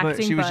like that acting.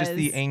 But she was buzz. just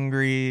the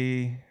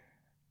angry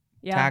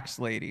tax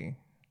lady.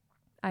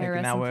 IRS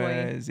and that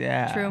employee.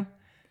 was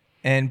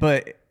True.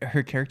 But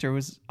her character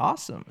was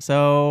awesome.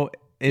 So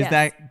is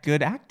that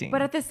good acting?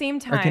 But at the same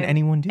time, or can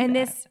anyone do that? And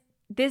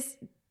this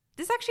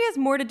actually has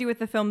more to do with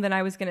the film than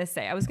I was going to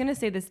say. I was going to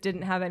say this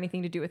didn't have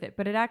anything to do with it,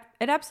 but it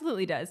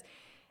absolutely does.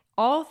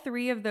 All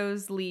 3 of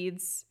those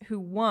leads who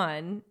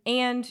won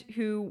and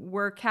who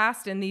were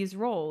cast in these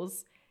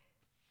roles,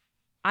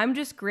 I'm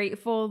just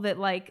grateful that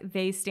like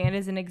they stand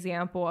as an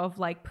example of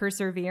like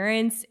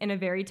perseverance in a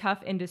very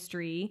tough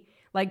industry,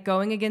 like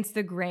going against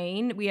the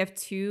grain. We have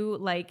 2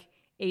 like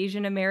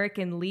Asian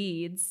American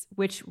leads,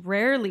 which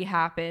rarely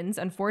happens,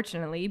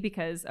 unfortunately,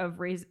 because of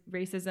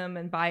racism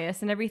and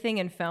bias and everything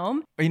in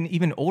film. And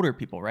even older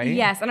people, right?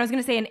 Yes, and I was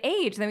going to say in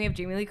age. Then we have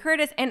Jamie Lee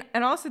Curtis, and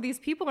also these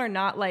people are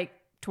not like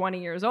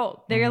 20 years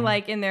old. They're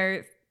like in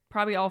their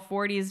probably all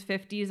 40s,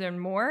 50s,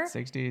 and more.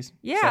 60s,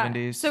 yeah.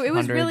 70s. So it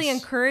was 100s. really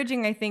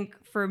encouraging, I think,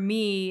 for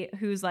me,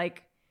 who's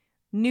like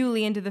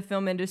newly into the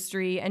film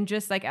industry and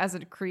just like as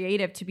a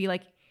creative, to be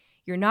like,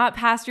 you're not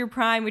past your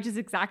prime, which is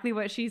exactly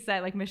what she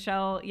said. Like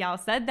Michelle Yeoh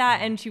said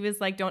that, and she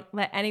was like, don't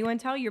let anyone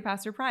tell you you're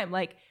past your prime.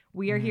 Like,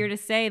 we are here to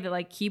say that,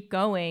 like, keep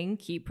going,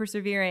 keep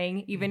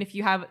persevering, even if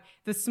you have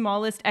the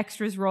smallest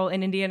extras role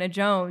in Indiana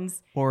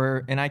Jones.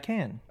 Or in I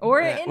Can.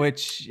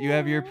 Which you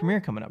have your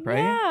premiere coming up, right?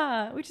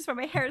 Yeah, which is why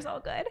my hair is all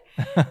good.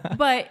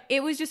 But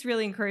it was just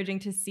really encouraging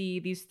to see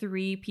these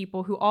 3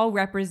 people who all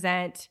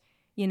represent,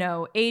 you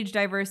know, age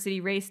diversity,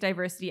 race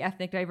diversity,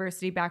 ethnic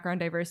diversity,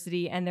 background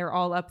diversity, and they're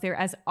all up there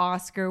as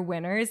Oscar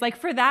winners. Like,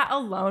 for that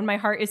alone, my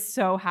heart is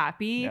so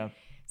happy. Yeah.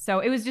 So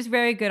it was just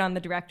very good on the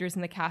directors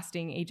and the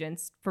casting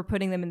agents for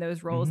putting them in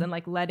those roles and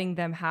like letting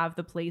them have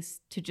the place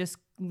to just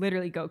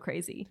literally go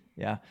crazy.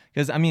 Yeah.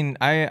 Because I mean,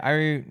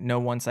 I know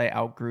once I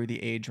outgrew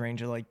the age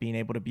range of like being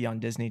able to be on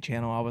Disney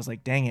Channel, I was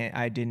like, dang it,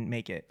 I didn't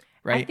make it.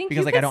 Right? I think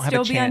because you like could I don't have a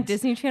still chance. be on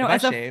Disney Channel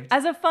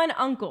as a fun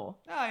uncle.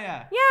 Oh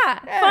yeah.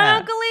 Yeah. Fun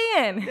Uncle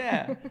Ian.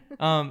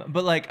 Yeah.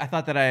 But like I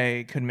thought that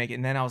I couldn't make it,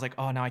 and then I was like,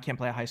 oh, now I can't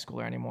play a high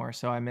schooler anymore.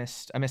 So I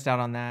missed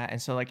out on that,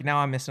 and so like now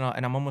I'm missing out,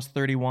 and I'm almost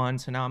 31.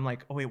 So now I'm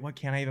like, oh wait, what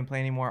can't I even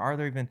play anymore? Are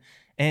there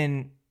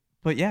even?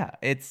 But yeah,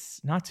 it's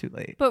not too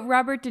late. But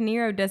Robert De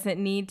Niro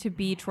doesn't need to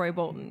be Troy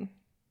Bolton.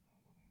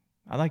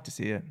 I'd like to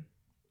see it.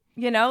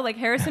 You know, like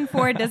Harrison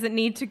Ford doesn't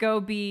need to go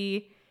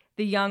be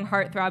the young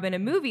heartthrob in a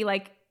movie.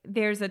 Like,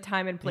 there's a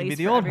time and place Maybe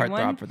the for old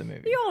everyone. heartthrob for the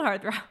movie. The old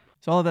heartthrob.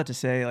 So all of that to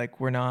say, like,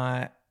 we're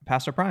not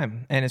past our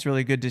prime. And it's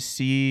really good to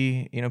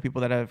see,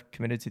 people that have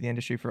committed to the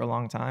industry for a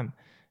long time,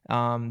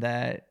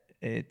 that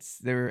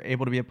they're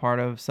able to be a part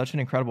of such an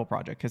incredible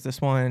project. Because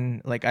this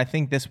one, like, I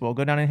think this will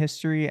go down in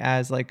history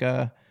as like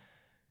a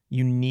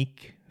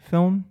unique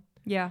film.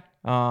 Yeah.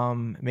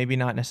 Maybe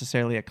not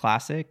necessarily a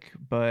classic,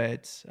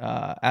 but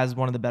as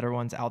one of the better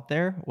ones out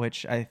there,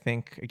 which I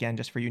think, again,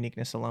 just for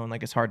uniqueness alone,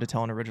 like, it's hard to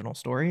tell an original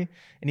story.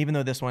 And even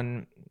though this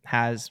one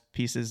has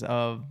pieces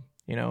of,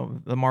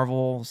 the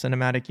Marvel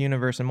Cinematic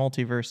Universe and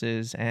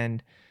multiverses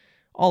and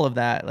all of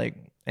that, like,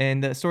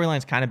 and the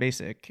storyline's kind of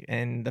basic,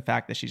 and the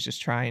fact that she's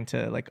just trying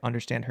to like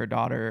understand her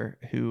daughter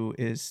who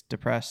is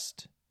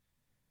depressed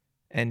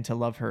and to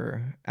love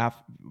her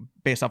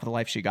based off of the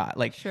life she got.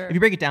 Like, Sure. if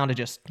you break it down to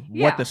just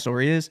what the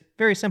story is,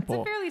 very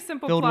simple. It's a fairly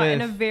simple filled plot with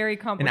in a very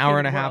complicated an hour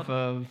and a world. half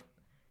of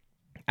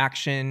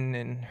action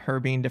and her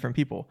being different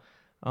people.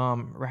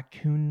 The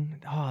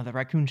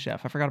raccoon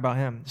chef. I forgot about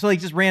him. So like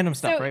just random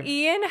stuff, So right?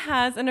 Ian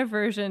has an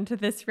aversion to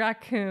this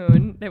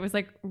raccoon that was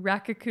like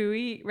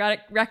Ratatouille.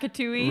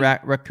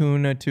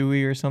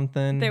 Raccoonatouille or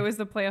something. That was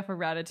the play off of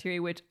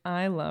Ratatouille, which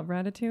I love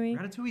Ratatouille.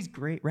 Ratatouille's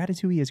great.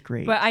 Ratatouille is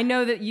great. But I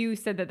know that you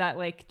said that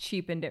like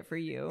cheapened it for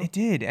you. It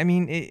did. I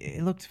mean,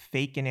 it looked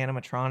fake and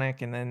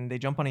animatronic, and then they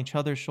jump on each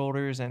other's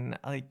shoulders and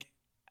like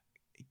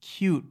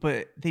cute,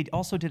 but they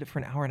also did it for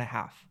an hour and a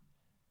half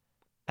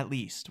at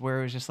least, where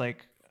it was just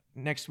like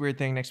next weird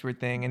thing,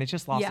 and it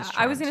just lost its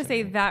charm. I was going to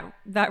say me.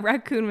 that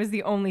raccoon was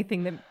the only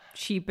thing that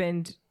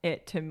cheapened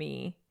it to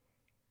me.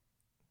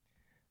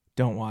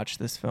 Don't watch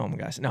this film,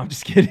 guys. No, I'm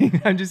just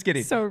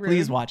kidding. So rude.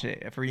 Please watch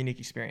it for a unique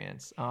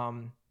experience.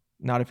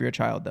 Not if you're a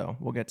child, though.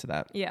 We'll get to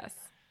that. Yes.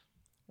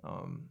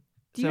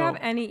 Do you have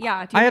any?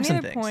 Yeah. I have any some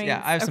other things. Points?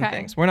 Yeah, I have some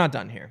things. We're not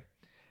done here.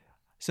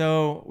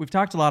 So we've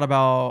talked a lot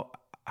about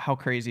how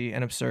crazy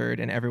and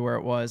absurd and everywhere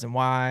it was, and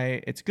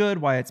why it's good,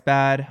 why it's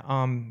bad.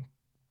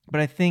 But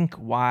I think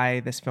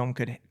why this film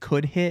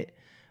could hit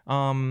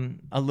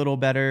a little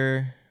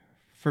better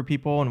for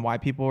people and why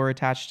people were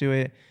attached to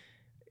it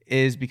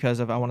is because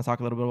I want to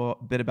talk a little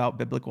bit about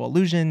biblical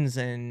allusions,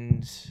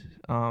 and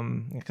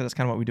because that's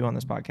kind of what we do on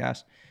this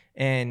podcast,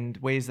 and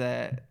ways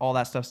that all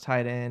that stuff's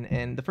tied in.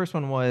 And the first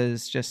one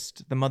was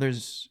just the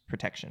mother's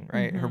protection,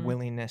 right? Mm-hmm. Her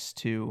willingness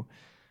to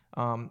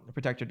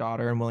protect her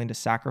daughter and willing to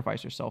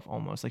sacrifice herself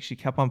almost. Like, she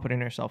kept on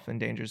putting herself in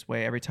danger's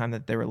way every time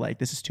that they were like,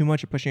 this is too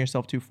much, you're pushing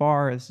yourself too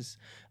far. This is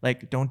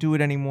like, don't do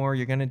it anymore,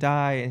 you're going to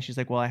die. And she's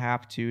like, well, I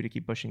have to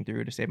keep pushing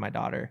through to save my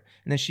daughter.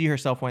 And then she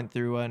herself went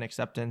through an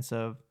acceptance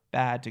of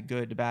bad to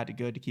good to bad to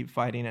good to keep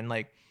fighting. And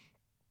like,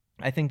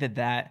 I think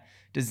that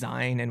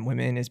design in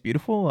women is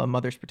beautiful, a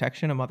mother's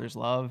protection, a mother's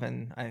love.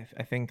 And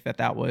I think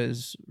that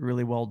was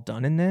really well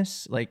done in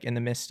this, like in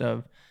the midst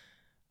of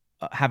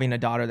having a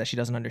daughter that she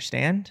doesn't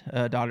understand,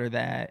 a daughter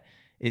that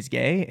is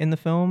gay in the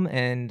film,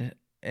 and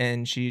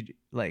she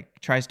like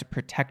tries to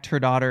protect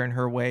her daughter in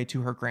her way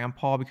to her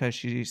grandpa because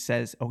she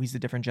says, oh, he's a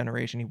different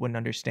generation, he wouldn't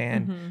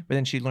understand. Mm-hmm. But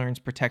then she learns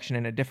protection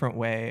in a different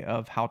way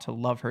of how to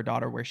love her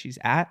daughter where she's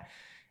at.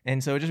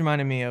 And so it just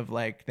reminded me of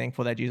like,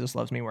 thankful that Jesus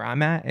loves me where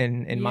I'm at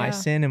and in my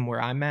sin and where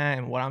I'm at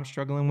and what I'm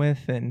struggling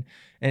with, and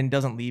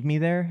doesn't leave me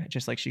there,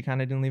 just like she kind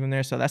of didn't leave him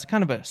there. So that's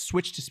kind of a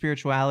switch to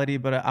spirituality,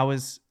 but it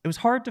was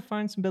hard to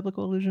find some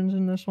biblical allusions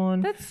in this one.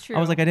 That's true. I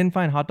was like, I didn't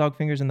find hot dog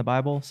fingers in the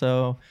Bible.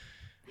 So,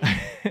 but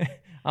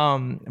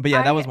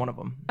yeah, that was one of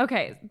them.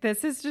 Okay.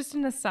 This is just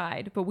an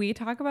aside, but we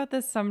talk about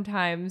this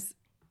sometimes.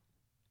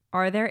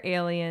 Are there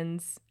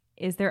aliens?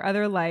 Is there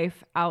other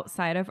life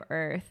outside of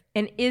Earth?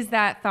 And is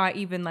that thought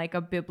even like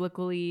a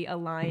biblically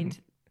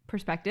aligned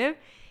perspective?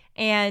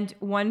 And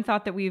one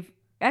thought that we've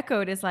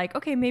echoed is like,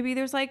 okay, maybe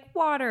there's like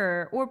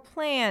water or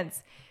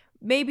plants.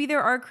 Maybe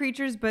there are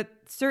creatures, but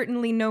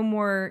certainly no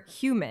more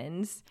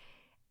humans.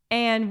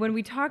 And when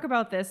we talk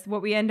about this,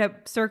 what we end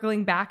up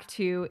circling back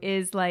to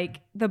is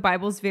like the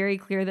Bible's very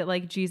clear that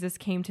like Jesus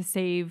came to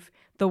save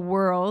the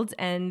world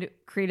and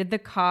created the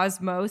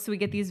cosmos. So we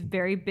get these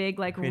very big,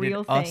 like Created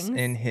real us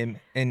things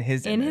in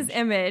his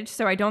image.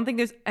 So I don't think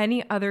there's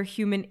any other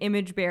human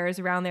image bearers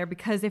around there,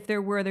 because if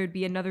there were, there'd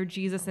be another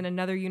Jesus in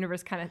another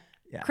universe, kind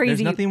of crazy.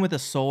 There's nothing with a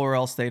soul, or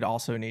else they'd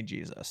also need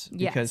Jesus,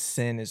 because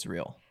sin is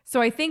real. So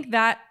I think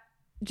that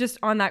just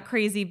on that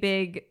crazy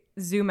big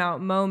zoom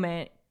out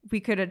moment, we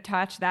could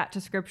attach that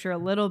to scripture a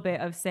little bit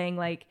of saying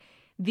like,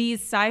 these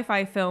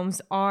sci-fi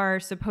films are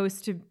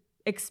supposed to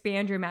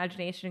expand your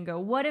imagination and go,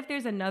 what if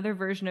there's another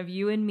version of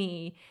you and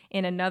me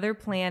in another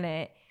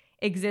planet,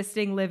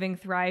 existing, living,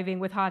 thriving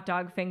with hot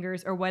dog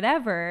fingers or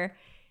whatever?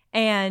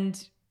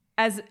 And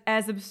as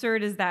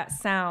absurd as that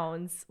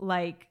sounds,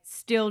 like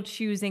still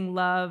choosing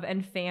love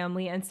and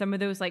family and some of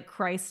those like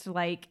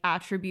Christ-like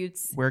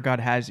attributes where God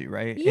has you,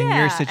 right? In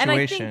your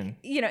situation.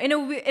 And I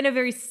think, in a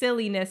very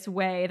silliness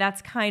way,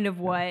 that's kind of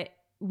what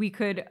we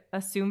could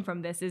assume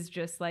from this, is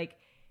just like,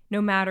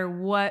 no matter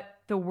what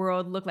the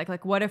world looked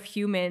like what if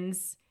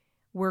humans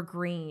were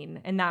green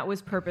and that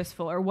was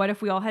purposeful? Or what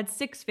if we all had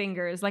 6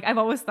 fingers? Like, I've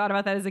always thought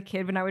about that as a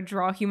kid when I would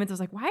draw humans. I was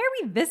like, why are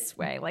we this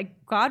way?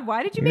 Like, God,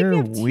 why did you make me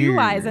have 2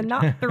 eyes and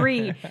not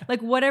 3?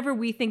 Like, whatever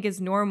we think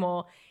is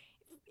normal,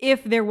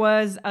 if there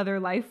was other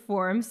life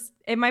forms,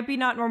 it might be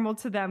not normal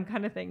to them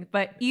kind of thing.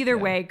 But either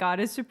way, God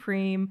is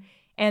supreme.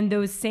 And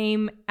those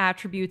same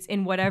attributes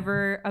in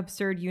whatever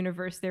absurd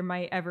universe there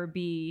might ever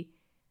be,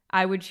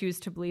 I would choose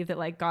to believe that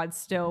like God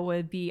still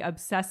would be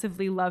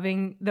obsessively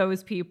loving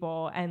those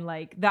people. And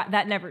like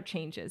that never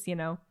changes, you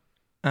know?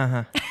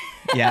 Uh-huh.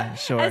 Yeah,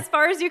 sure. As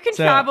far as you can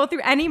travel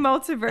through any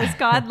multiverse,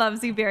 God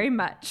loves you very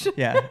much.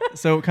 Yeah.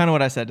 So kind of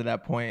what I said to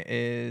that point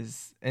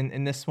is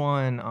in this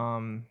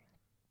one,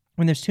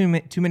 when there's too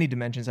many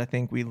dimensions, I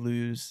think we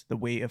lose the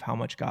weight of how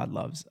much God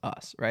loves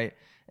us, right?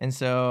 And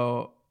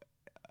so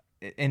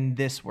in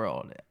this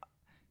world,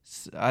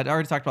 I'd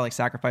already talked about like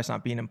sacrifice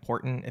not being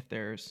important if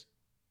there's,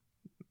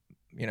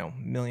 you know,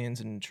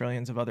 millions and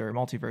trillions of other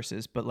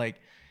multiverses, but like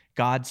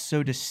God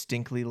so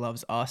distinctly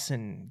loves us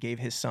and gave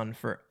his son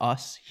for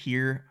us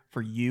here,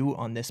 for you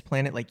on this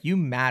planet. Like, you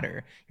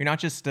matter. You're not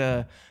just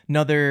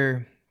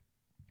another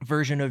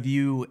version of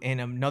you in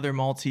another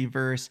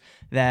multiverse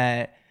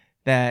that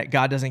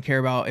God doesn't care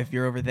about if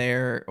you're over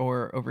there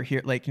or over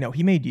here. Like, you know,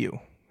 he made you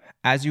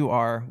as you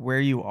are, where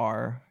you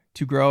are,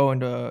 to grow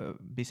and to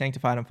be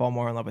sanctified and fall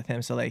more in love with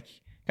him. So like,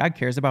 God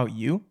cares about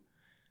you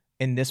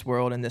in this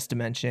world, in this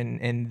dimension,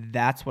 and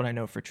that's what I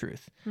know for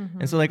truth.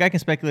 And so like, I can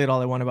speculate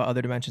all I want about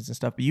other dimensions and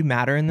stuff, but you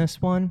matter in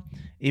this one,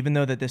 even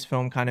though that this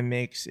film kind of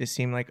makes it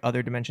seem like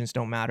other dimensions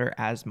don't matter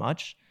as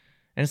much.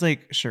 And it's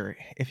like, sure,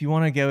 if you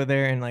want to go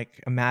there and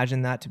like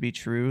imagine that to be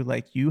true,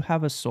 like, you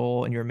have a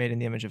soul and you're made in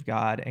the image of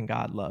God, and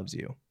God loves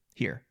you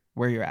here,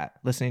 where you're at,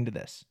 listening to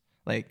this,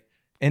 like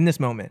in this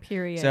moment.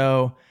 Period.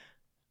 So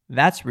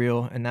that's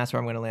real, and that's where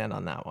I'm going to land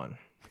on that one.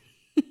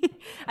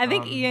 I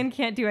think Ian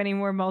can't do any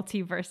more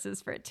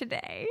multiverses for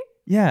today.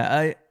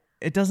 Yeah,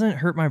 it doesn't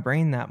hurt my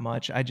brain that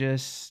much. I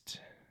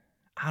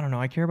don't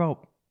know. I care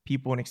about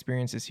people and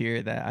experiences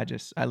here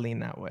that I lean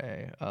that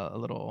way a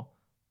little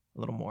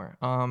more.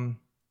 One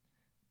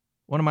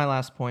of my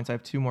last points, I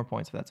have two more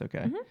points if that's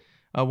okay.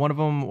 One of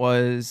them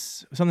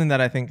was something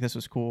that I think this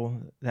was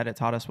cool that it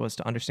taught us, was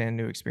to understand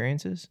new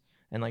experiences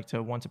and like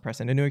to want to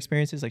press into new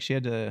experiences. Like, she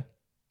had to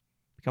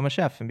become a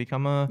chef and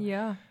become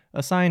a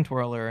sign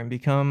twirler and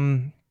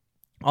become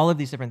all of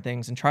these different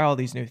things and try all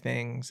these new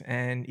things.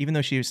 And even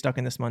though she was stuck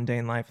in this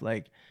mundane life,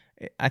 like,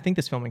 I think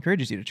this film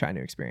encourages you to try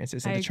new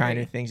experiences and to try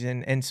new things.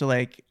 And so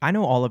like, I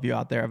know all of you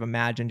out there have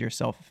imagined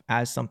yourself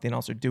as something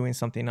else or doing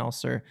something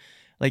else, or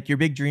like your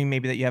big dream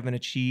maybe that you haven't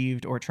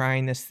achieved, or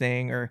trying this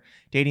thing, or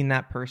dating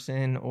that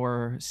person,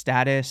 or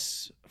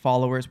status,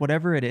 followers,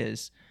 whatever it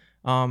is.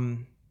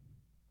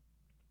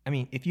 I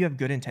mean, if you have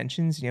good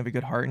intentions and you have a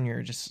good heart and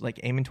you're just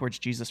like aiming towards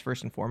Jesus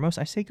first and foremost,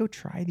 I say go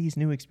try these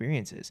new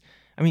experiences.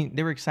 I mean,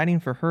 they were exciting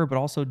for her, but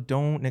also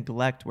don't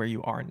neglect where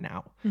you are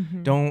now.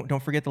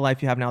 Don't forget the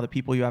life you have now, the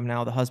people you have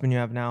now, the husband you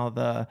have now,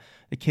 the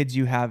kids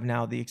you have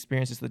now, the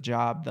experiences, the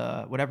job,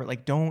 the whatever.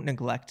 Like, don't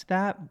neglect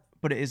that,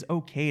 but it is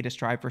okay to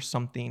strive for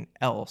something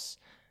else.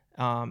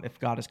 If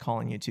God is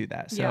calling you to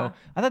that. So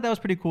I thought that was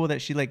pretty cool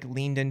that she like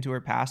leaned into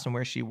her past and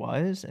where she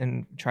was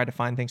and tried to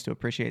find things to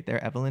appreciate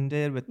there. Evelyn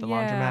did with the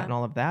laundromat and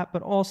all of that,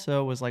 but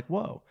also was like,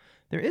 whoa,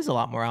 there is a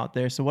lot more out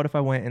there. So what if I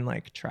went and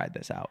like tried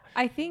this out?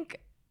 I think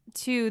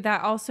too,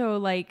 that also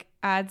like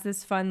adds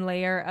this fun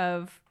layer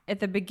of, at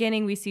the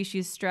beginning, we see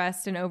she's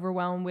stressed and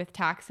overwhelmed with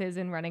taxes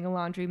and running a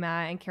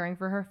laundromat and caring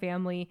for her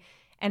family.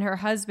 And her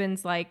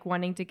husband's like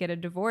wanting to get a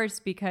divorce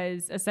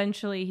because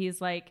essentially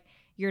he's like,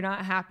 you're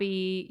not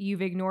happy,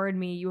 you've ignored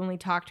me, you only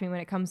talk to me when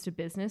it comes to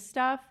business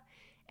stuff.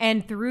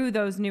 And through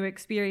those new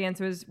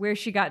experiences where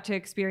she got to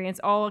experience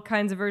all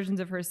kinds of versions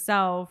of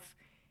herself,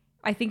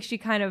 I think she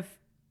kind of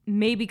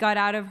maybe got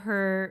out of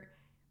her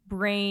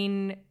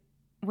brain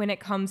when it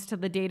comes to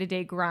the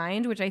day-to-day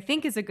grind, which I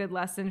think is a good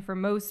lesson for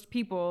most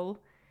people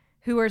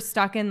who are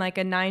stuck in like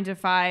a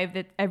 9-to-5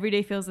 that every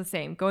day feels the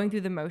same, going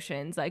through the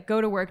motions, like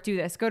go to work, do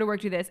this, go to work,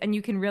 do this. And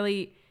you can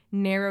really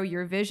narrow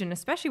your vision,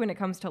 especially when it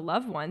comes to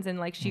loved ones. And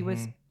like, she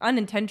was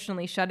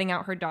unintentionally shutting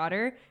out her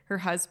daughter, her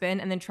husband,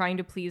 and then trying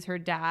to please her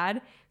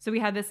dad. So we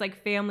had this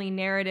like family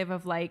narrative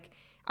of like,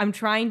 I'm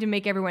trying to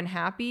make everyone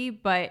happy,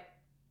 but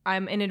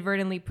I'm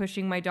inadvertently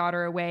pushing my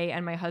daughter away,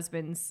 and my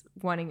husband's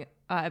wanting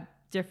a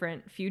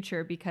different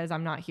future because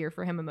I'm not here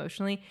for him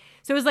emotionally.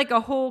 So it was like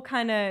a whole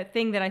kind of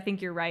thing that I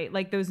think you're right.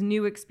 Like, those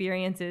new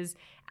experiences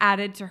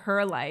added to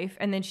her life.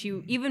 And then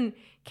she even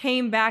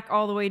came back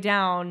all the way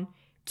down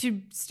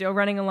to still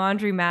running a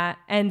laundromat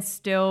and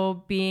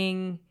still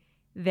being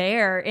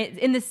there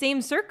in the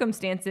same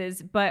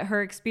circumstances, but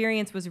her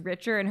experience was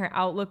richer and her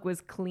outlook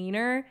was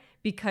cleaner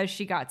because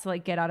she got to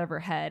like get out of her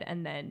head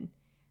and then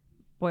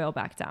boil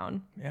back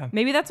down. Yeah.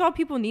 Maybe that's all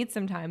people need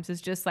sometimes,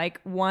 is just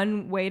like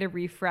one way to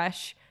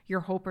refresh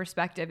your whole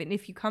perspective. And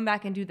if you come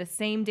back and do the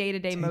same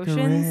day-to-day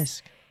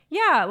motions,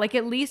 like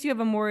at least you have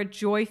a more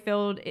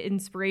joy-filled,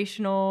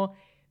 inspirational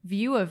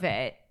view of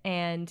it,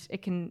 and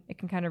it can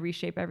kind of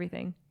reshape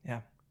everything.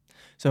 Yeah.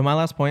 So my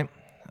last point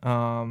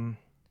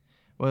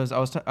was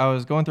I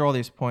was going through all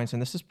these points,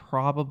 and this is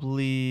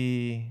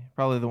probably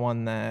the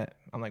one that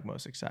I'm like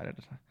most excited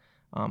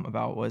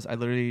about. Was I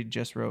literally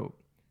just wrote,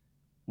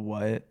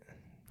 what?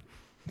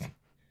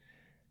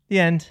 The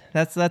end.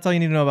 That's all you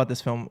need to know about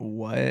this film.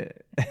 What?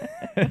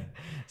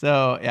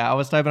 So yeah, I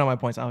was typing out my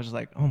points. I was just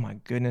like, oh my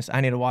goodness, I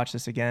need to watch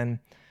this again.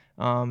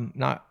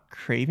 Not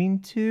craving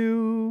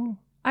to.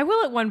 I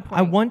will at one point.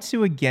 I want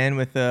to again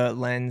with a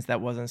lens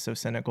that wasn't so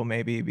cynical,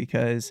 maybe,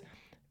 because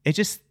it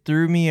just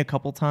threw me a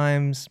couple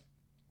times.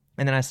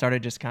 And then I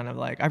started just kind of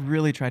like, I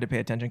really tried to pay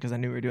attention because I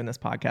knew we were doing this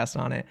podcast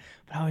on it.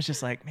 But I was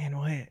just like, man,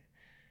 what?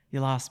 You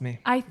lost me.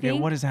 I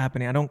think what is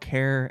happening? I don't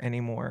care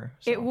anymore.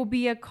 So. It will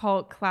be a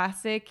cult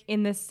classic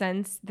in the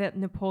sense that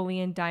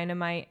Napoleon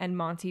Dynamite and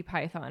Monty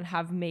Python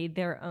have made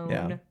their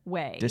own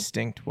way.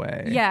 Distinct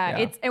way. Yeah,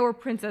 it's or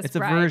Princess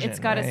Bride. A version, it's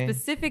got right? a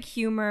specific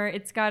humor.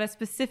 It's got a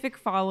specific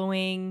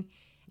following.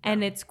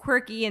 And it's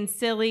quirky and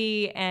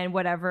silly and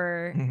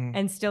whatever,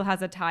 and still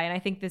has a tie. And I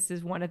think this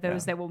is one of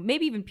those that will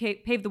maybe even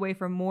pave the way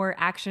for more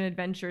action,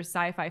 adventure,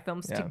 sci-fi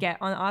films to get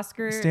on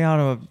Oscar. Stay out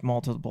of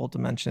multiple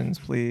dimensions,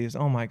 please.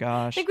 Oh my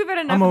gosh. I think we've had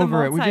enough I'm of the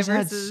over it. We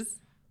multiverses. just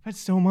had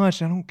so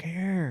much. I don't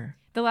care.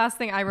 The last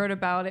thing I wrote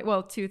about it,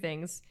 well, two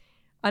things.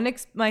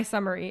 My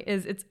summary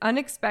is it's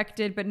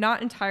unexpected, but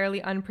not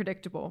entirely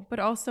unpredictable, but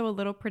also a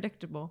little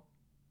predictable.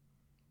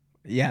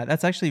 Yeah,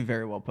 that's actually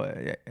very well put.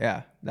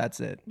 Yeah, that's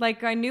it.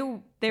 Like, I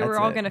knew they were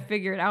all going to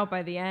figure it out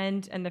by the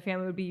end and the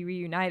family would be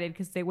reunited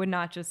because they would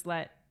not just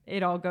let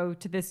it all go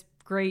to this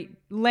great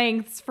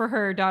lengths for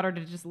her daughter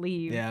to just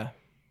leave. Yeah.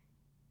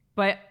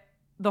 But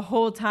the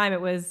whole time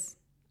it was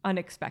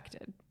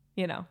unexpected,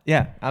 you know?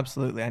 Yeah,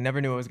 absolutely. I never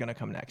knew what was going to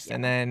come next. Yeah.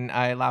 And then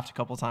I laughed a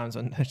couple times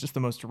when just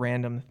the most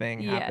random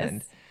thing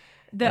happened.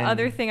 The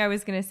other thing I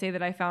was going to say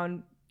that I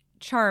found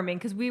charming,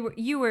 because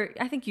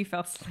I think you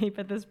fell asleep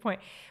at this point,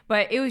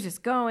 but it was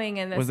just going,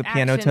 and was the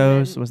piano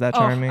toes, was that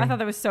charming? I thought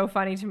that was so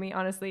funny to me,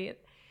 honestly.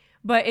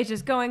 But it's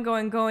just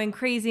going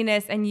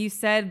craziness. And you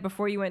said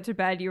before you went to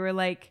bed, you were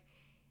like,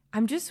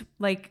 I'm just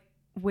like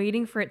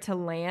waiting for it to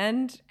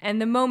land.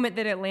 And the moment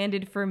that it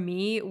landed for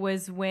me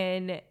was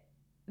when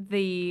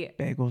the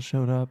bagel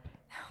showed up.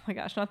 Oh my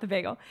gosh, not the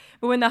bagel.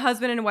 But when the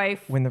husband and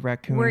wife when the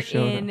raccoon were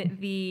showed in up.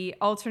 the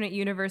alternate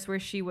universe where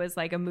she was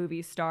like a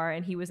movie star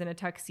and he was in a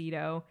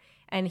tuxedo,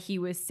 and he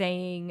was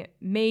saying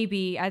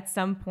maybe at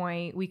some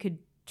point we could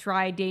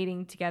try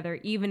dating together,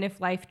 even if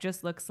life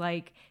just looks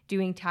like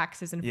doing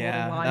taxes and folding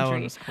laundry. That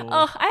one was cool.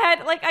 Oh,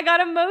 I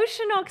got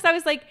emotional because I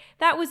was like,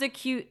 that was a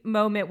cute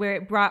moment where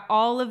it brought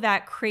all of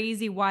that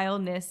crazy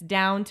wildness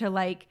down to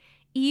like,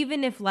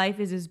 even if life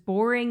is as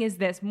boring as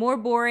this, more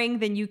boring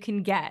than you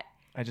can get,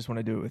 I just want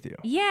to do it with you.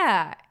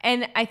 Yeah.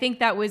 And I think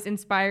that was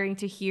inspiring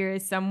to hear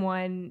as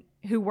someone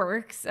who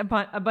works a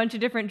bunch of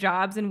different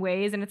jobs and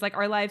ways. And it's like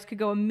our lives could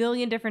go a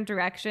million different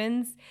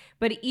directions.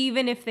 But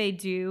even if they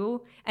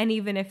do, and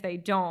even if they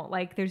don't,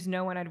 like there's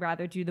no one I'd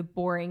rather do the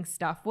boring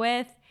stuff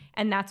with.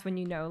 And that's when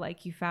you know,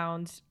 like you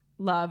found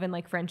love and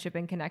like friendship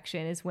and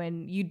connection is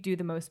when you do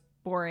the most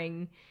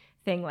boring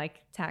thing like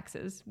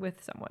taxes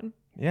with someone.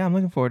 Yeah, I'm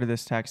looking forward to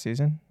this tax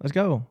season. Let's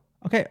go.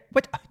 Okay,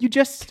 but you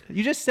just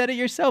said it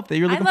yourself that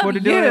you're looking forward to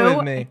doing it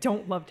with me. I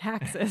don't love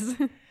taxes.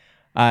 All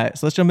right,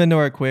 so let's jump into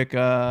our quick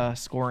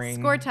scoring.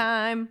 Score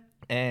time.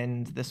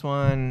 And this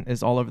one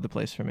is all over the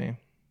place for me.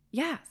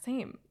 Yeah,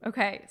 same.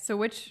 Okay, so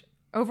which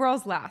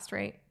overall's last,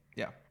 right?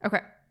 Yeah.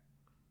 Okay.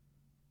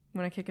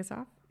 Want to kick us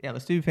off? Yeah,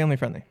 let's do family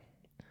friendly.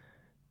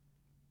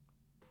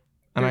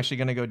 I'm actually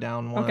gonna go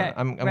down one. Okay.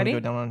 I'm Ready? gonna go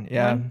down one.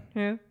 Yeah. 1,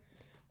 2,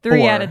 3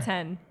 4. out of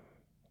 10.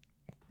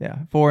 Yeah,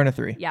 4 and a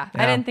 3. Yeah.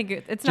 I didn't think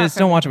it's not. Just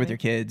don't watch it with your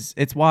kids.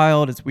 It's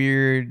wild. It's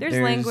weird. There's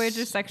language.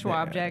 There's sexual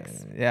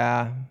objects.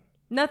 Yeah.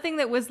 Nothing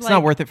that was it's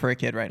not worth it for a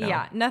kid right now.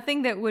 Yeah,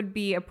 nothing that would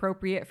be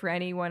appropriate for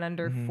anyone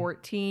under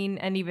 14,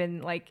 and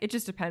even like it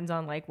just depends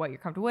on like what you're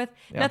comfortable with.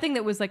 Yeah. Nothing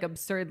that was like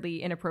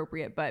absurdly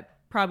inappropriate, but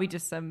probably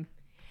just some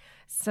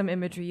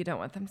imagery you don't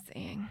want them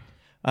seeing.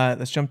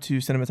 Let's jump to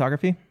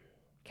cinematography.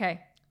 Okay,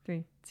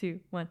 3,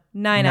 2, 1.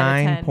 9 out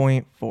of 10.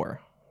 9.4.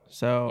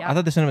 So I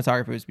thought the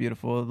cinematography was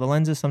beautiful. The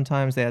lenses,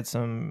 sometimes they had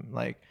some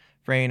like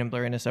fraying and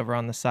blurriness over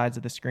on the sides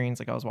of the screens.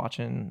 Like I was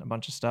watching a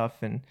bunch of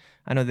stuff, and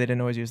I know they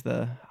didn't always use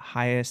the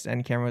highest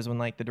end cameras when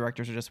like the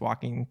directors are just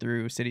walking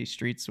through city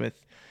streets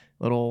with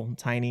little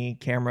tiny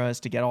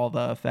cameras to get all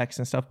the effects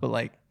and stuff, but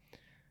like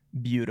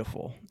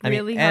beautiful.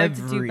 Really hard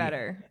to do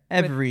better.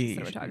 Every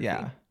cinematography.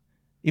 Yeah.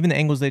 Even the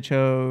angles they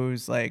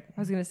chose, like I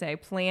was gonna say,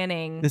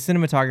 planning. The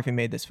cinematography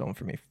made this film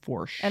for me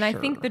for sure. And I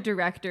think the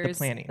directors,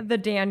 the planning, the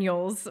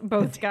Daniels,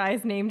 both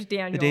guys named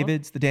Daniel. The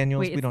Davids, the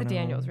Daniels. Wait, we don't know. The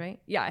Daniels, right?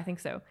 Yeah, I think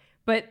so.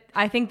 But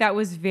I think that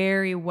was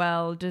very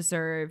well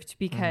deserved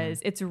because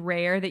it's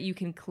rare that you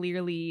can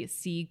clearly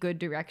see good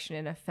direction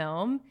in a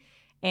film.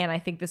 And I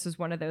think this was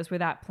one of those where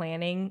that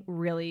planning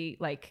really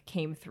like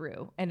came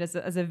through. And as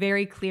a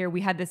very clear,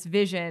 we had this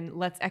vision,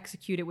 let's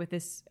execute it with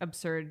this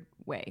absurd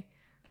way.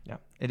 Yeah,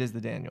 it is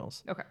the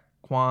Daniels. Okay.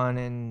 Kwan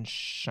and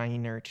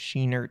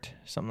Scheinert,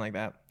 something like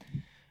that.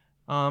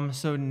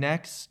 So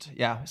next,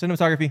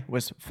 cinematography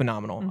was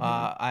phenomenal.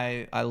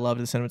 I loved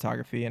the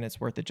cinematography, and it's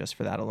worth it just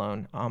for that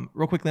alone.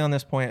 Real quickly on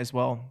this point as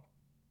well,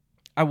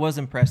 I was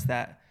impressed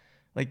that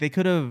Like they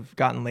could have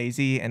gotten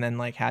lazy and then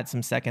like had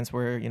some seconds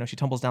where, she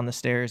tumbles down the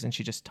stairs and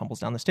she just tumbles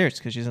down the stairs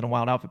because she's in a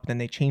wild outfit. But then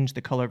they change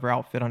the color of her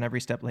outfit on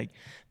every step. Like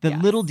the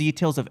little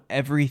details of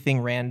everything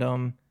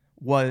random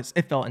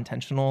it felt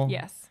intentional.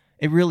 Yes.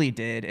 It really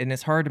did. And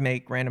it's hard to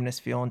make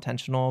randomness feel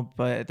intentional,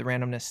 but the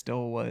randomness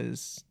still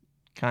was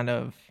kind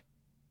of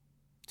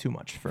too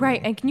much for me.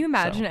 Right. And can you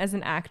imagine as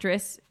an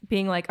actress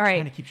being like, all right,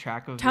 trying to keep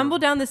track of tumble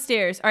down the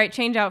stairs. All right,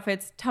 change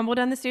outfits. Tumble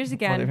down the stairs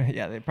again.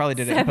 Well, they probably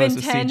did it in post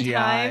with 10 CGI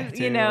times,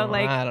 too.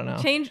 like I don't know.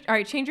 Change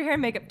your hair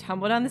and makeup.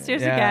 Tumble down the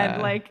stairs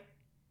again. Like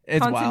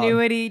it's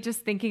continuity. Wild.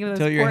 Just thinking of those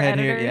Tilt your poor head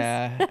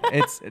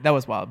editors. Here. That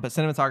was wild. But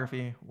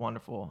cinematography,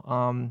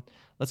 wonderful.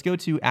 Let's go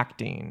to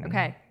acting.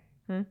 Okay.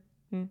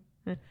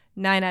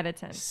 9 out of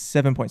 10.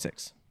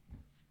 7.6.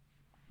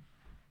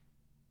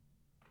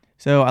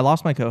 So I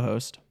lost my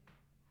co-host.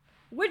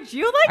 Would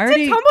you like to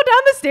tumble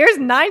down the stairs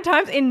 9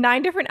 times in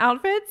 9 different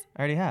outfits? I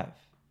already have.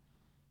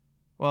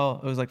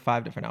 Well, it was like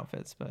 5 different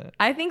outfits, but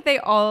I think they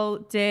all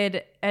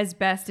did as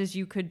best as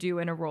you could do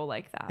in a role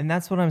like that. And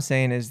that's what I'm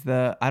saying is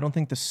I don't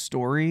think the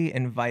story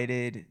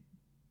invited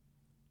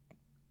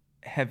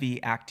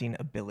heavy acting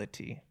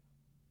ability.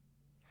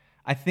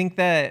 I think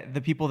that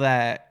the people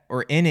that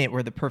were in it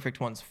were the perfect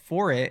ones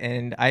for it,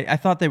 and I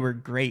thought they were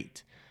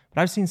great.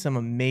 But I've seen some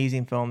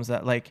amazing films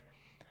that like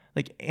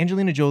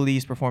Angelina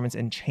Jolie's performance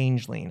in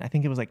Changeling. I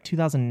think it was like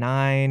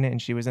 2009,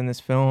 and she was in this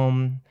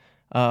film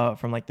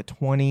from like the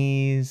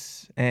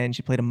 20s, and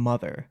she played a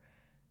mother.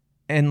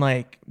 And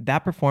like that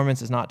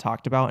performance is not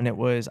talked about, and it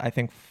was, I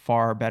think,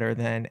 far better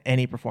than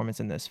any performance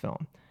in this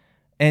film.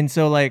 And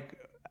so like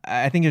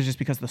I think it was just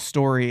because the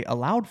story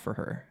allowed for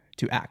her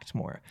to act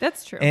more.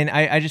 That's true. And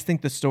I just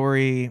think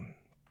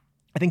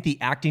the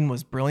acting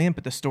was brilliant,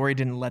 but the story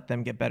didn't let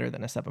them get better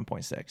than a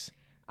 7.6.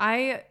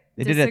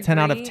 They did a 10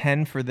 out of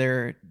 10 for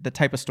the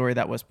type of story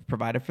that was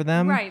provided for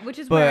them. Right, which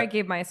is where I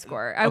gave my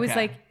score. I was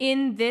like,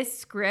 in this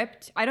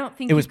script, I don't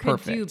think you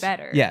could do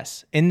better.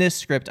 Yes. In this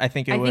script, I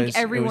think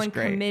everyone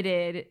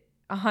committed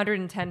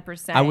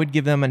 110%. I would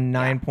give them a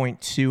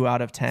 9.2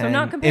 out of 10 so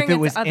not comparing if it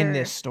was to in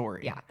this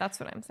story. Yeah, that's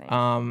what I'm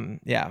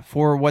saying.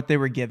 For what they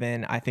were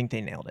given, I think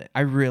they nailed it.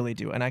 I really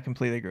do, and I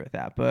completely agree with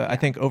that. But I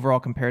think overall,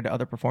 compared to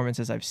other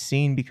performances I've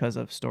seen because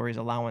of story's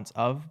allowance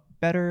of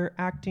better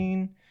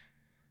acting,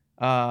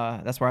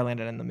 that's where I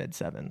landed in the mid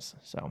 7s.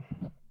 So, all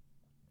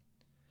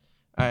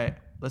right,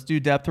 let's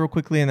do depth real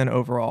quickly and then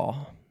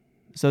overall.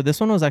 So this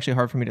one was actually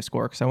hard for me to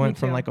score because I went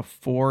from like a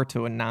 4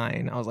 to a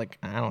 9. I was like,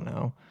 I don't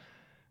know.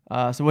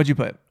 So what'd you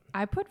put?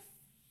 I put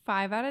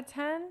 5 out of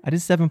 10. I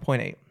did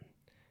 7.8.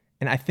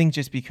 And I think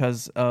just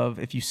because of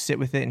if you sit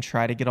with it and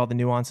try to get all the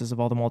nuances of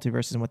all the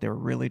multiverses and what they were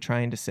really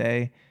trying to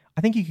say,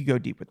 I think you could go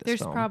deep with this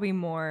film. There's probably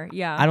more,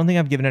 yeah. I don't think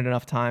I've given it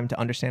enough time to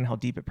understand how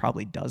deep it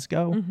probably does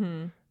go.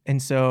 Mm-hmm. And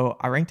so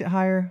I ranked it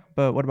higher,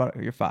 but what about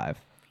your 5?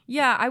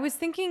 Yeah, I was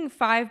thinking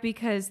 5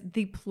 because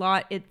the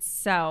plot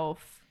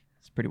itself...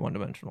 It's pretty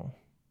one-dimensional.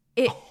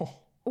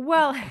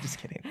 Well, I'm just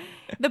kidding.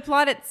 The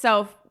plot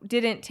itself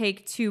didn't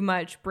take too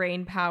much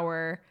brain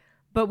power,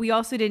 but we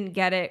also didn't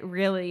get it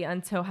really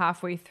until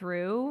halfway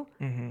through.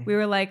 Mm-hmm. We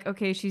were like,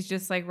 okay, she's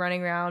just like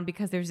running around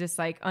because there's this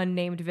like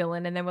unnamed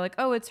villain. And then we're like,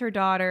 oh, it's her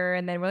daughter.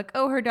 And then we're like,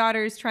 oh, her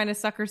daughter's trying to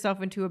suck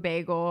herself into a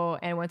bagel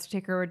and wants to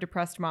take her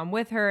depressed mom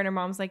with her. And her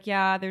mom's like,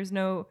 yeah, there's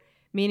no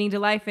meaning to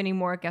life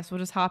anymore. Guess we'll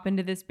just hop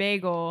into this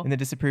bagel. And the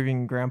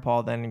disapproving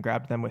grandpa then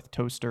grabbed them with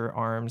toaster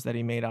arms that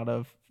he made out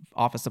of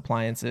office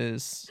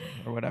appliances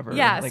or whatever.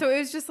 Yeah, so it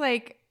was just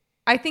like,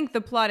 I think the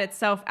plot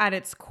itself at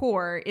its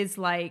core is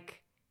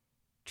like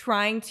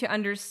trying to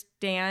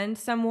understand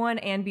someone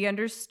and be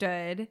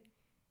understood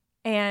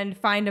and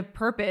find a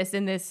purpose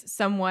in this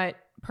somewhat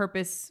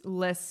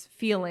purposeless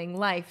feeling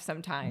life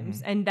sometimes.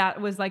 Mm-hmm. And that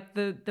was like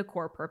the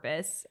core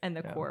purpose and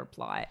the core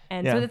plot.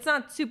 And so it's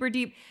not super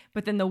deep,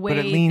 but then the way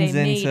it leans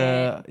they into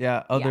made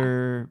it,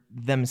 other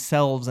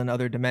themselves and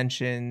other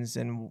dimensions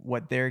and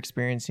what they're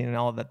experiencing and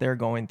all that they're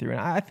going through. And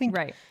I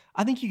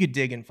think you could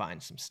dig and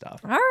find some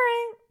stuff. All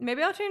right.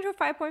 Maybe I'll change to a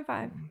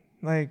 5.5.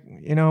 Like,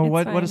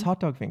 what does hot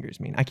dog fingers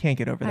mean? I can't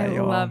get over that,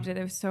 y'all. I loved it.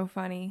 It was so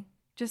funny.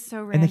 Just so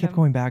random. And they kept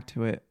going back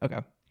to it. Okay.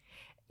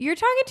 You're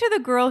talking to the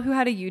girl who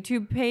had a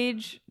YouTube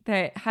page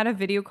that had a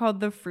video called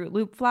the Fruit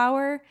Loop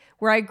flower,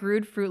 where I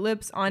glued Fruit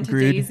Loops onto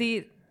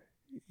Daisy.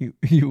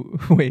 You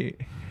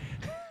wait.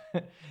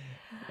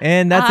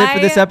 And that's it for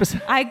this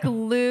episode. I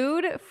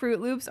glued Fruit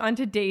Loops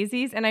onto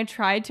daisies, and I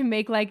tried to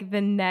make like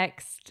the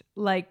next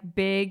like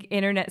big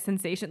internet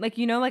sensation, like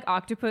like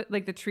octopus,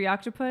 like the tree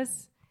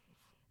octopus.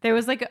 There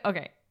was like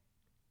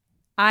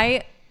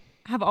I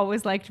have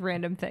always liked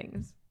random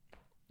things.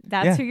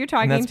 That's who you're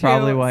talking to. That's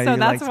probably why. So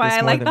that's why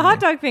I like the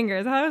hot dog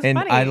fingers. That was funny.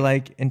 And I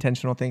like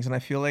intentional things, and I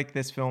feel like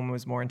this film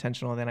was more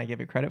intentional than I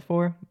give it credit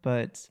for.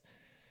 But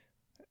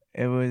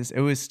it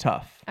was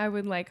tough. I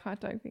would like hot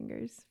dog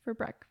fingers for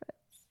breakfast.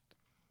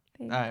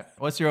 Thanks. All right.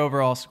 What's your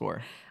overall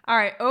score? All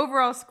right.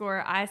 Overall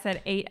score, I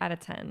said 8 out of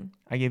 10.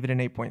 I gave it an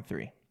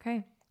 8.3.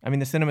 Okay. I mean,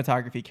 the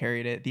cinematography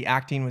carried it. The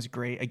acting was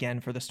great, again,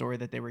 for the story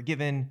that they were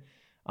given.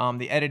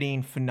 The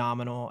editing,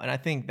 phenomenal. And I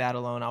think that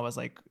alone, I was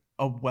like,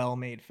 a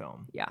well-made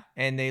film. Yeah.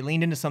 And they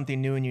leaned into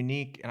something new and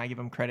unique, and I give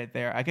them credit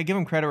there. I could give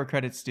them credit where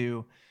credit's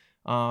due.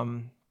 But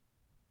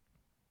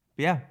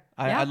yeah,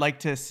 I'd like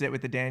to sit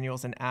with the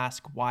Daniels and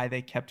ask why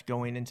they kept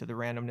going into the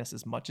randomness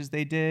as much as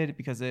they did,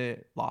 because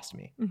it lost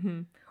me.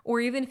 Mm-hmm.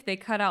 Or even if they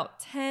cut out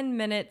 10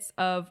 minutes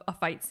of a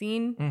fight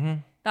scene, Mm-hmm.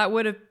 that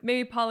would have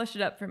maybe polished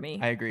it up for me.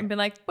 I agree. And been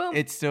like, boom.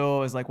 It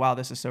still is like, wow,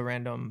 this is so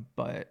random,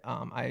 but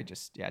I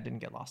just didn't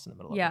get lost in the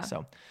middle of it.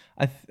 So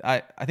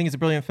I think it's a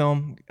brilliant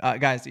film.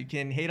 Guys, you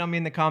can hate on me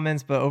in the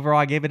comments, but overall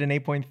I gave it an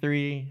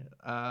 8.3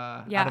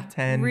 out of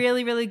 10.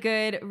 Really, really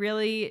good.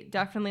 Really,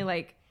 definitely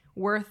like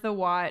worth the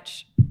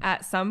watch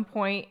at some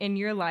point in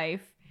your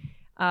life.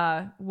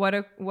 What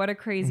a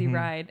crazy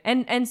ride,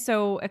 and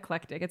so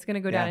eclectic. It's gonna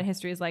go down in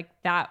history as like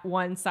that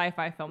one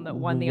sci-fi film that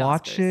won the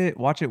Oscars.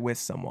 Watch it with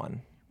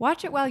someone.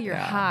 Watch it while you're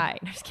high.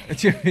 No, just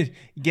kidding.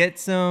 Get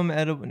some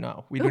edible.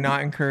 No, we do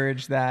not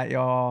encourage that,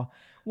 y'all.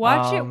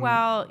 Watch it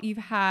while you've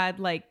had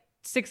like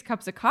 6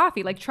 cups of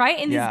coffee. Like try it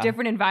in these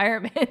different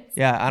environments.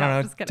 Yeah, I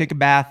don't know. Take a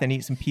bath and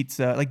eat some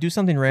pizza. Like do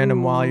something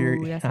random while you're.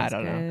 I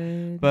don't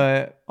know.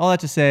 But all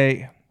that to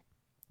say,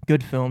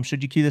 good film.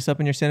 Should you queue this up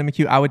in your cinema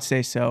queue? I would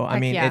say so. I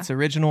mean, it's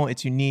original,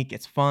 it's unique,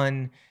 it's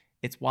fun,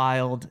 it's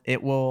wild.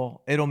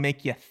 It'll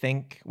make you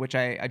think, which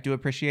I do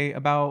appreciate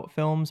about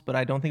films, but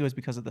I don't think it was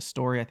because of the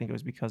story. I think it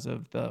was because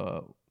of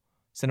the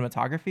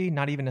cinematography,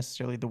 not even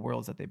necessarily the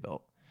worlds that they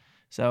built.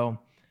 So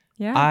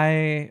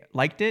I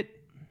liked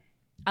it.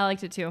 I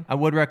liked it too. I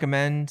would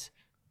recommend.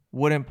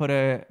 Wouldn't put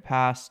it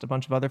past a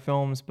bunch of other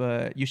films,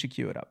 but you should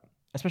queue it up,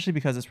 especially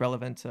because it's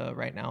relevant to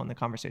right now and the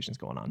conversations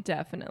going on.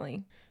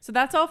 Definitely. So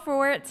that's all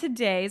for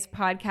today's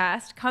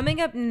podcast. Coming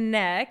up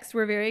next,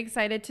 we're very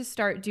excited to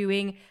start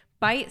doing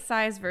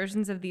bite-sized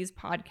versions of these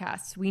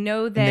podcasts. We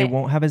know that... And they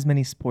won't have as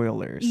many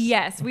spoilers.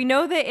 Yes. We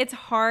know that it's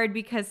hard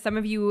because some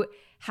of you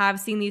have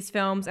seen these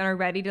films and are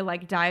ready to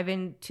like dive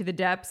into the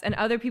depths. And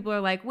other people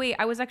are like, wait,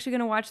 I was actually going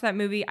to watch that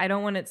movie. I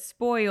don't want it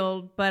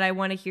spoiled, but I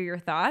want to hear your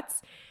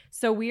thoughts.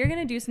 So we are going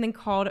to do something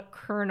called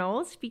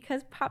kernels,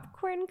 because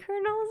popcorn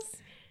kernels...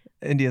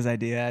 India's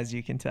idea, as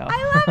you can tell.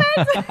 I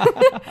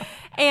love it.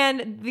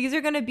 And these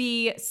are going to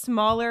be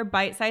smaller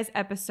bite-sized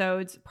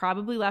episodes,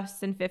 probably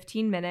less than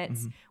 15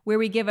 minutes, where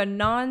we give a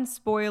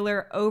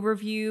non-spoiler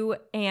overview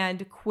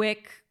and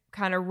quick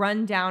kind of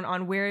rundown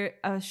on where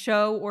a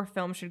show or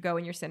film should go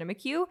in your cinema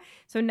queue.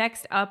 So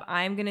next up,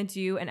 I'm going to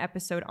do an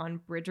episode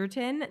on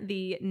Bridgerton,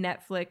 the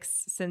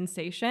Netflix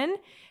sensation,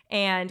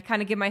 and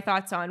kind of give my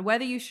thoughts on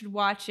whether you should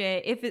watch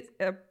it, if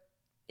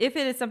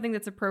it is something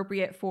that's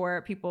appropriate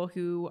for people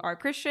who are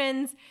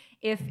Christians,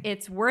 if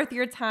it's worth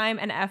your time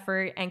and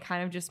effort, and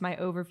kind of just my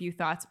overview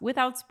thoughts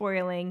without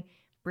spoiling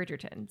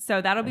Bridgerton.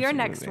 So that'll be our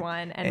next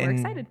one, and we're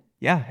excited.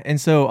 Yeah, and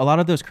so a lot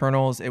of those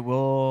kernels, it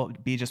will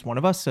be just one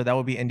of us, so that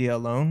will be India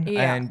alone.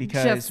 Yeah, and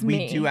because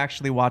we do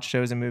actually watch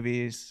shows and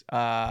movies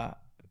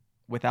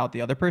without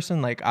the other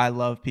person, like I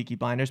love Peaky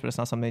Blinders, but it's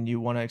not something you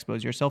want to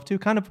expose yourself to.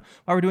 Kind of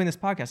why we're doing this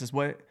podcast is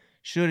what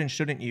should and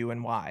shouldn't you,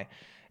 and why.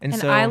 And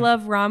so I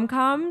love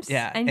rom-coms,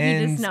 and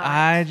he does not.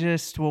 I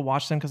just will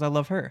watch them because I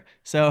love her.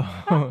 So,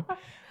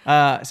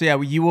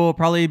 you will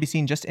probably be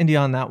seeing just India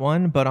on that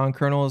one, but on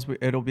Kernels,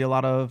 it'll be a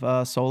lot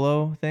of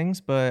solo things.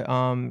 But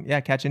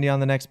catch India on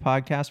the next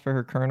podcast for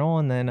her Kernel,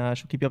 and then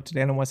she'll keep you up to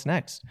date on what's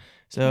next.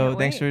 So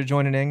thanks for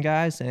joining in,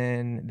 guys,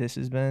 and this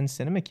has been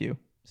Cinema Q.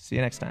 See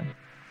you next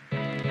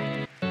time.